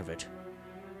any part of it.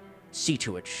 See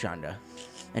to it, Shonda."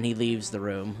 And he leaves the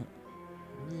room.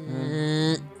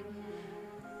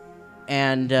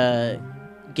 And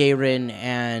Gayrin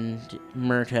and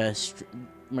Myrta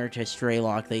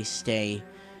Straylock, they stay.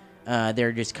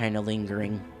 They're just kind of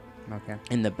lingering Okay.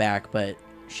 in the back, but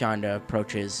Shonda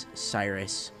approaches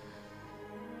Cyrus.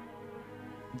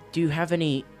 "Do you have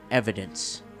any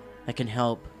evidence that can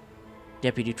help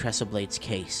Deputy Trestleblade's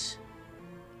case?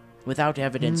 Without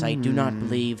evidence, I do not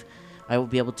believe I will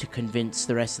be able to convince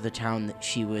the rest of the town that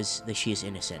she is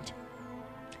innocent."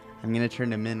 I'm gonna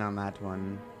turn him in on that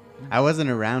one. I wasn't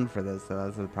around for this, so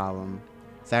that's the problem.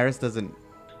 Cyrus doesn't.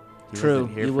 He True,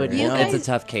 wasn't here you for wouldn't it. You know. guys- It's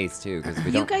a tough case, too, because we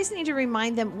You don't... guys need to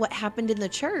remind them what happened in the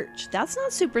church. That's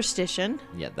not superstition.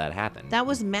 Yeah, that happened. That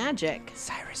was magic.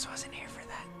 Cyrus wasn't here for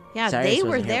that. Yeah, Cyrus they were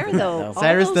wasn't here there, for that, though. though. All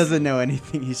Cyrus those- doesn't know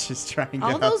anything. He's just trying to. All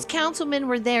help. those councilmen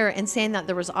were there and saying that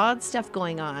there was odd stuff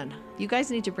going on. You guys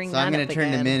need to bring So that I'm gonna up turn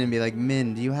again. him in and be like,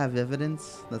 "Min, do you have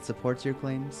evidence that supports your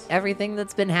claims?" Everything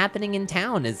that's been happening in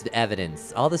town is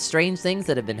evidence. All the strange things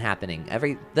that have been happening.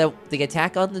 The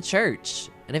attack on the church.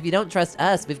 And if you don't trust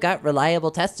us, we've got reliable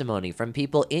testimony from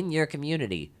people in your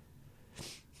community.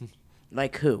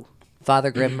 Like who?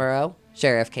 Father Grimburrow,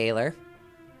 Sheriff Kaler,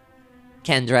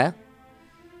 Kendra.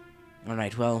 All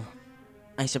right, well,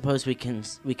 I suppose we can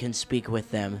speak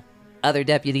with them. Other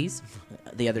deputies.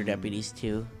 The other deputies,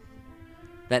 too.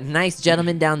 That nice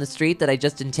gentleman down the street that I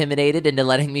just intimidated into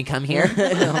letting me come here.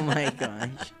 Oh my gosh.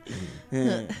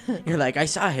 You're like, I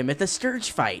saw him at the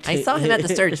Sturge fight. I saw him at the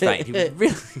Sturge fight.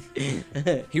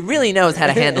 He really knows how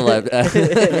to handle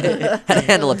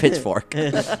a pitchfork.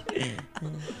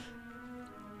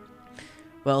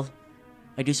 Well,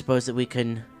 I do suppose that we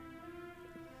can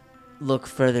look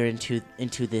further into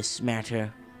this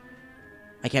matter.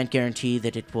 I can't guarantee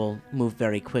that it will move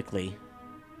very quickly.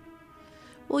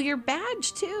 Well, your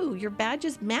badge, too. Your badge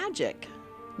is magic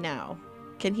now.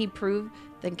 Can he prove?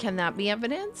 Then can that be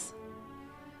evidence?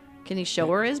 Can he show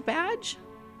her his badge?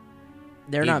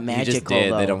 They're not You magical just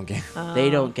did. though. They don't get. They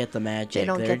don't get the magic. They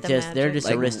don't they're get the just they're magic. just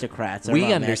Like, aristocrats. They're We not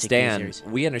magic understand. users.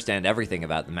 We understand everything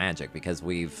about the magic because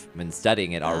we've been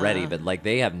studying it already. But like,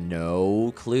 they have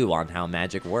no clue on how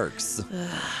magic works.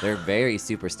 They're very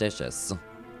superstitious.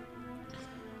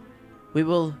 We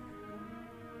will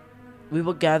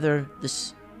gather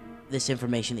this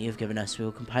information that you've given us. We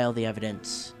will compile the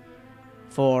evidence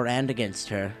for and against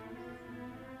her.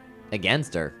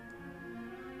 Against her.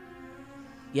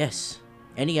 Yes,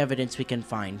 any evidence we can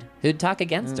find. Who'd talk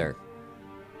against her?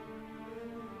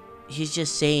 She's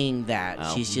just saying that.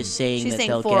 Oh. She's just saying She's that saying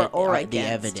they'll for get or the against.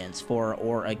 evidence for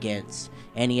or against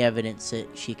any evidence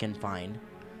that she can find,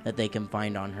 that they can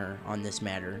find on her on this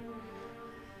matter.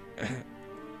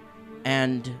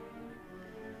 And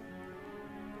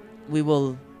we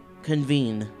will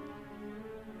convene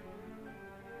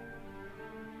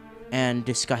and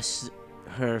discuss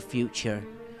her future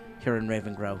here in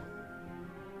Ravengrow.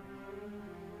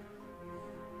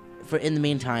 For in the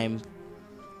meantime,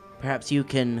 perhaps you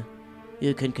can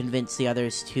convince the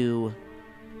others to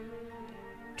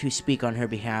speak on her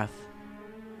behalf.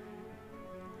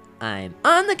 I'm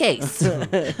on the case.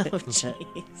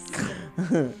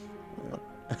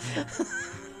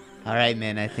 All right,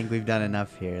 man. I think we've done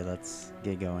enough here. Let's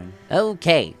get going.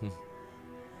 Okay.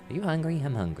 Are you hungry?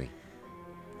 I'm hungry.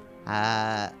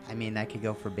 I mean, I could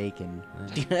go for bacon.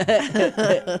 We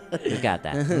got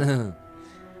that.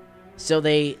 So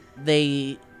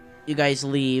you guys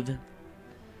leave,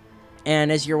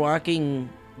 and as you're walking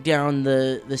down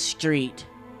the street,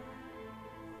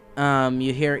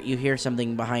 you hear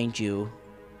something behind you.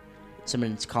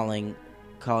 Someone's calling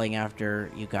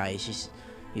after you guys.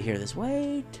 You hear this.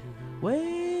 Wait.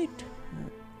 You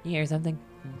hear something?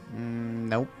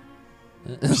 Nope.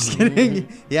 Just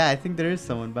kidding. Yeah, I think there is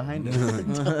someone behind us.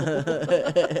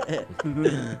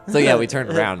 So yeah, we turned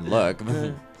around and look.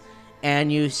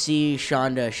 And you see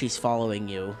Shonda. She's following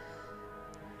you.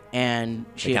 And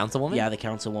The councilwoman? Yeah, the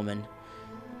councilwoman.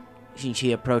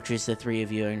 She approaches the three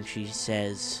of you and she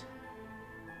says,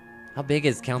 How big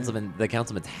is the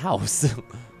councilman's house?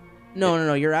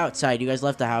 No, you're outside. You guys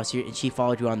left the house, and she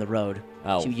followed you on the road.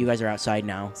 Oh. You guys are outside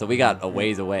now. So we got a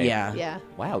ways away. Yeah. Yeah.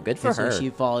 Wow, good for And so her. she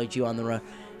followed you on the road.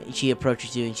 She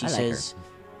approaches you and she I like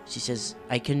says,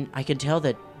 I can tell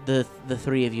that the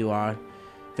three of you are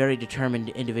very determined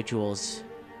individuals,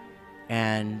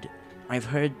 and I've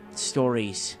heard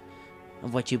stories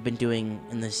of what you've been doing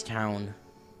in this town.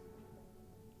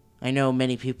 I know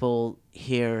many people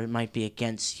here might be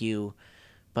against you,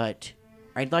 but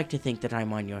I'd like to think that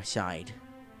I'm on your side.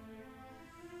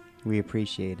 We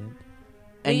appreciate it.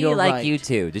 And we you're like right. you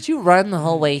too. Did you run the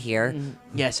whole way here?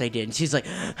 Yes, I did. And she's like,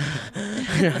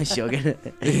 I'm joking.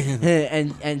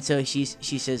 and so she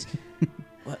says,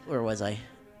 where was I?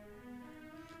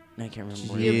 I can't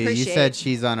remember. You You appreciate- said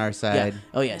she's on our Yeah. side.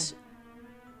 Oh, yes.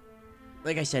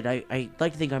 Like I said, I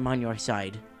like to think I'm on your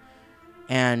side.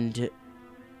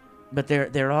 But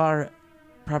there are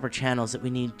proper channels that we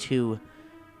need to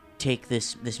take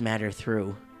this matter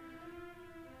through.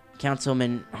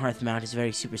 Councilman Hearthmount is a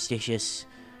very superstitious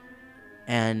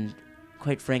and,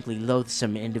 quite frankly,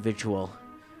 loathsome individual.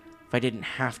 If I didn't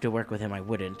have to work with him, I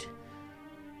wouldn't.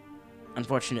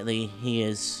 Unfortunately, he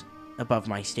is above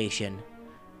my station.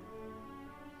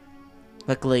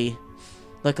 Luckily,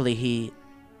 he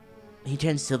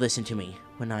tends to listen to me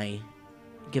when I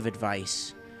give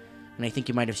advice, and I think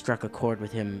you might have struck a chord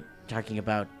with him talking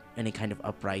about any kind of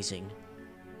uprising.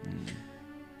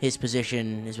 His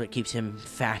position is what keeps him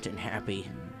fat and happy.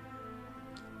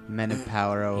 Men of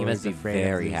power are He always must be afraid of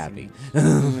very losing.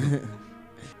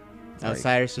 happy.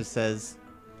 Cyrus just says,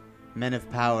 men of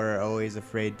power are always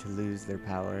afraid to lose their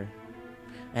power.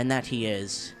 And that he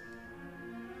is.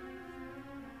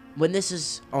 When this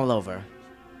is all over,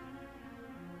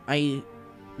 I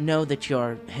know that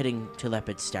you're heading to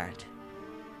Lepidstadt.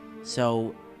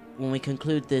 So, when we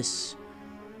conclude this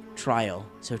trial,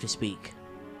 so to speak,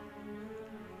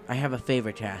 I have a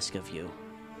favor to ask of you.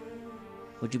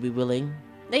 Would you be willing?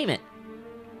 Name it.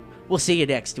 We'll see you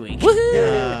next week.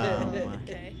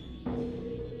 Okay.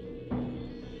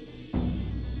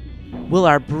 Will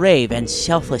our brave and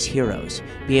selfless heroes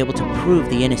be able to prove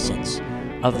the innocence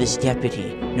of this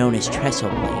deputy known as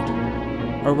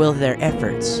Trestleblade? Or will their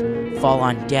efforts fall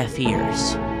on deaf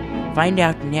ears? Find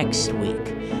out next week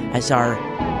as our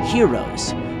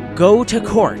heroes go to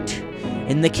court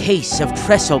in the case of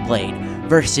Trestleblade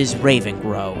versus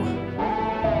Ravengrow.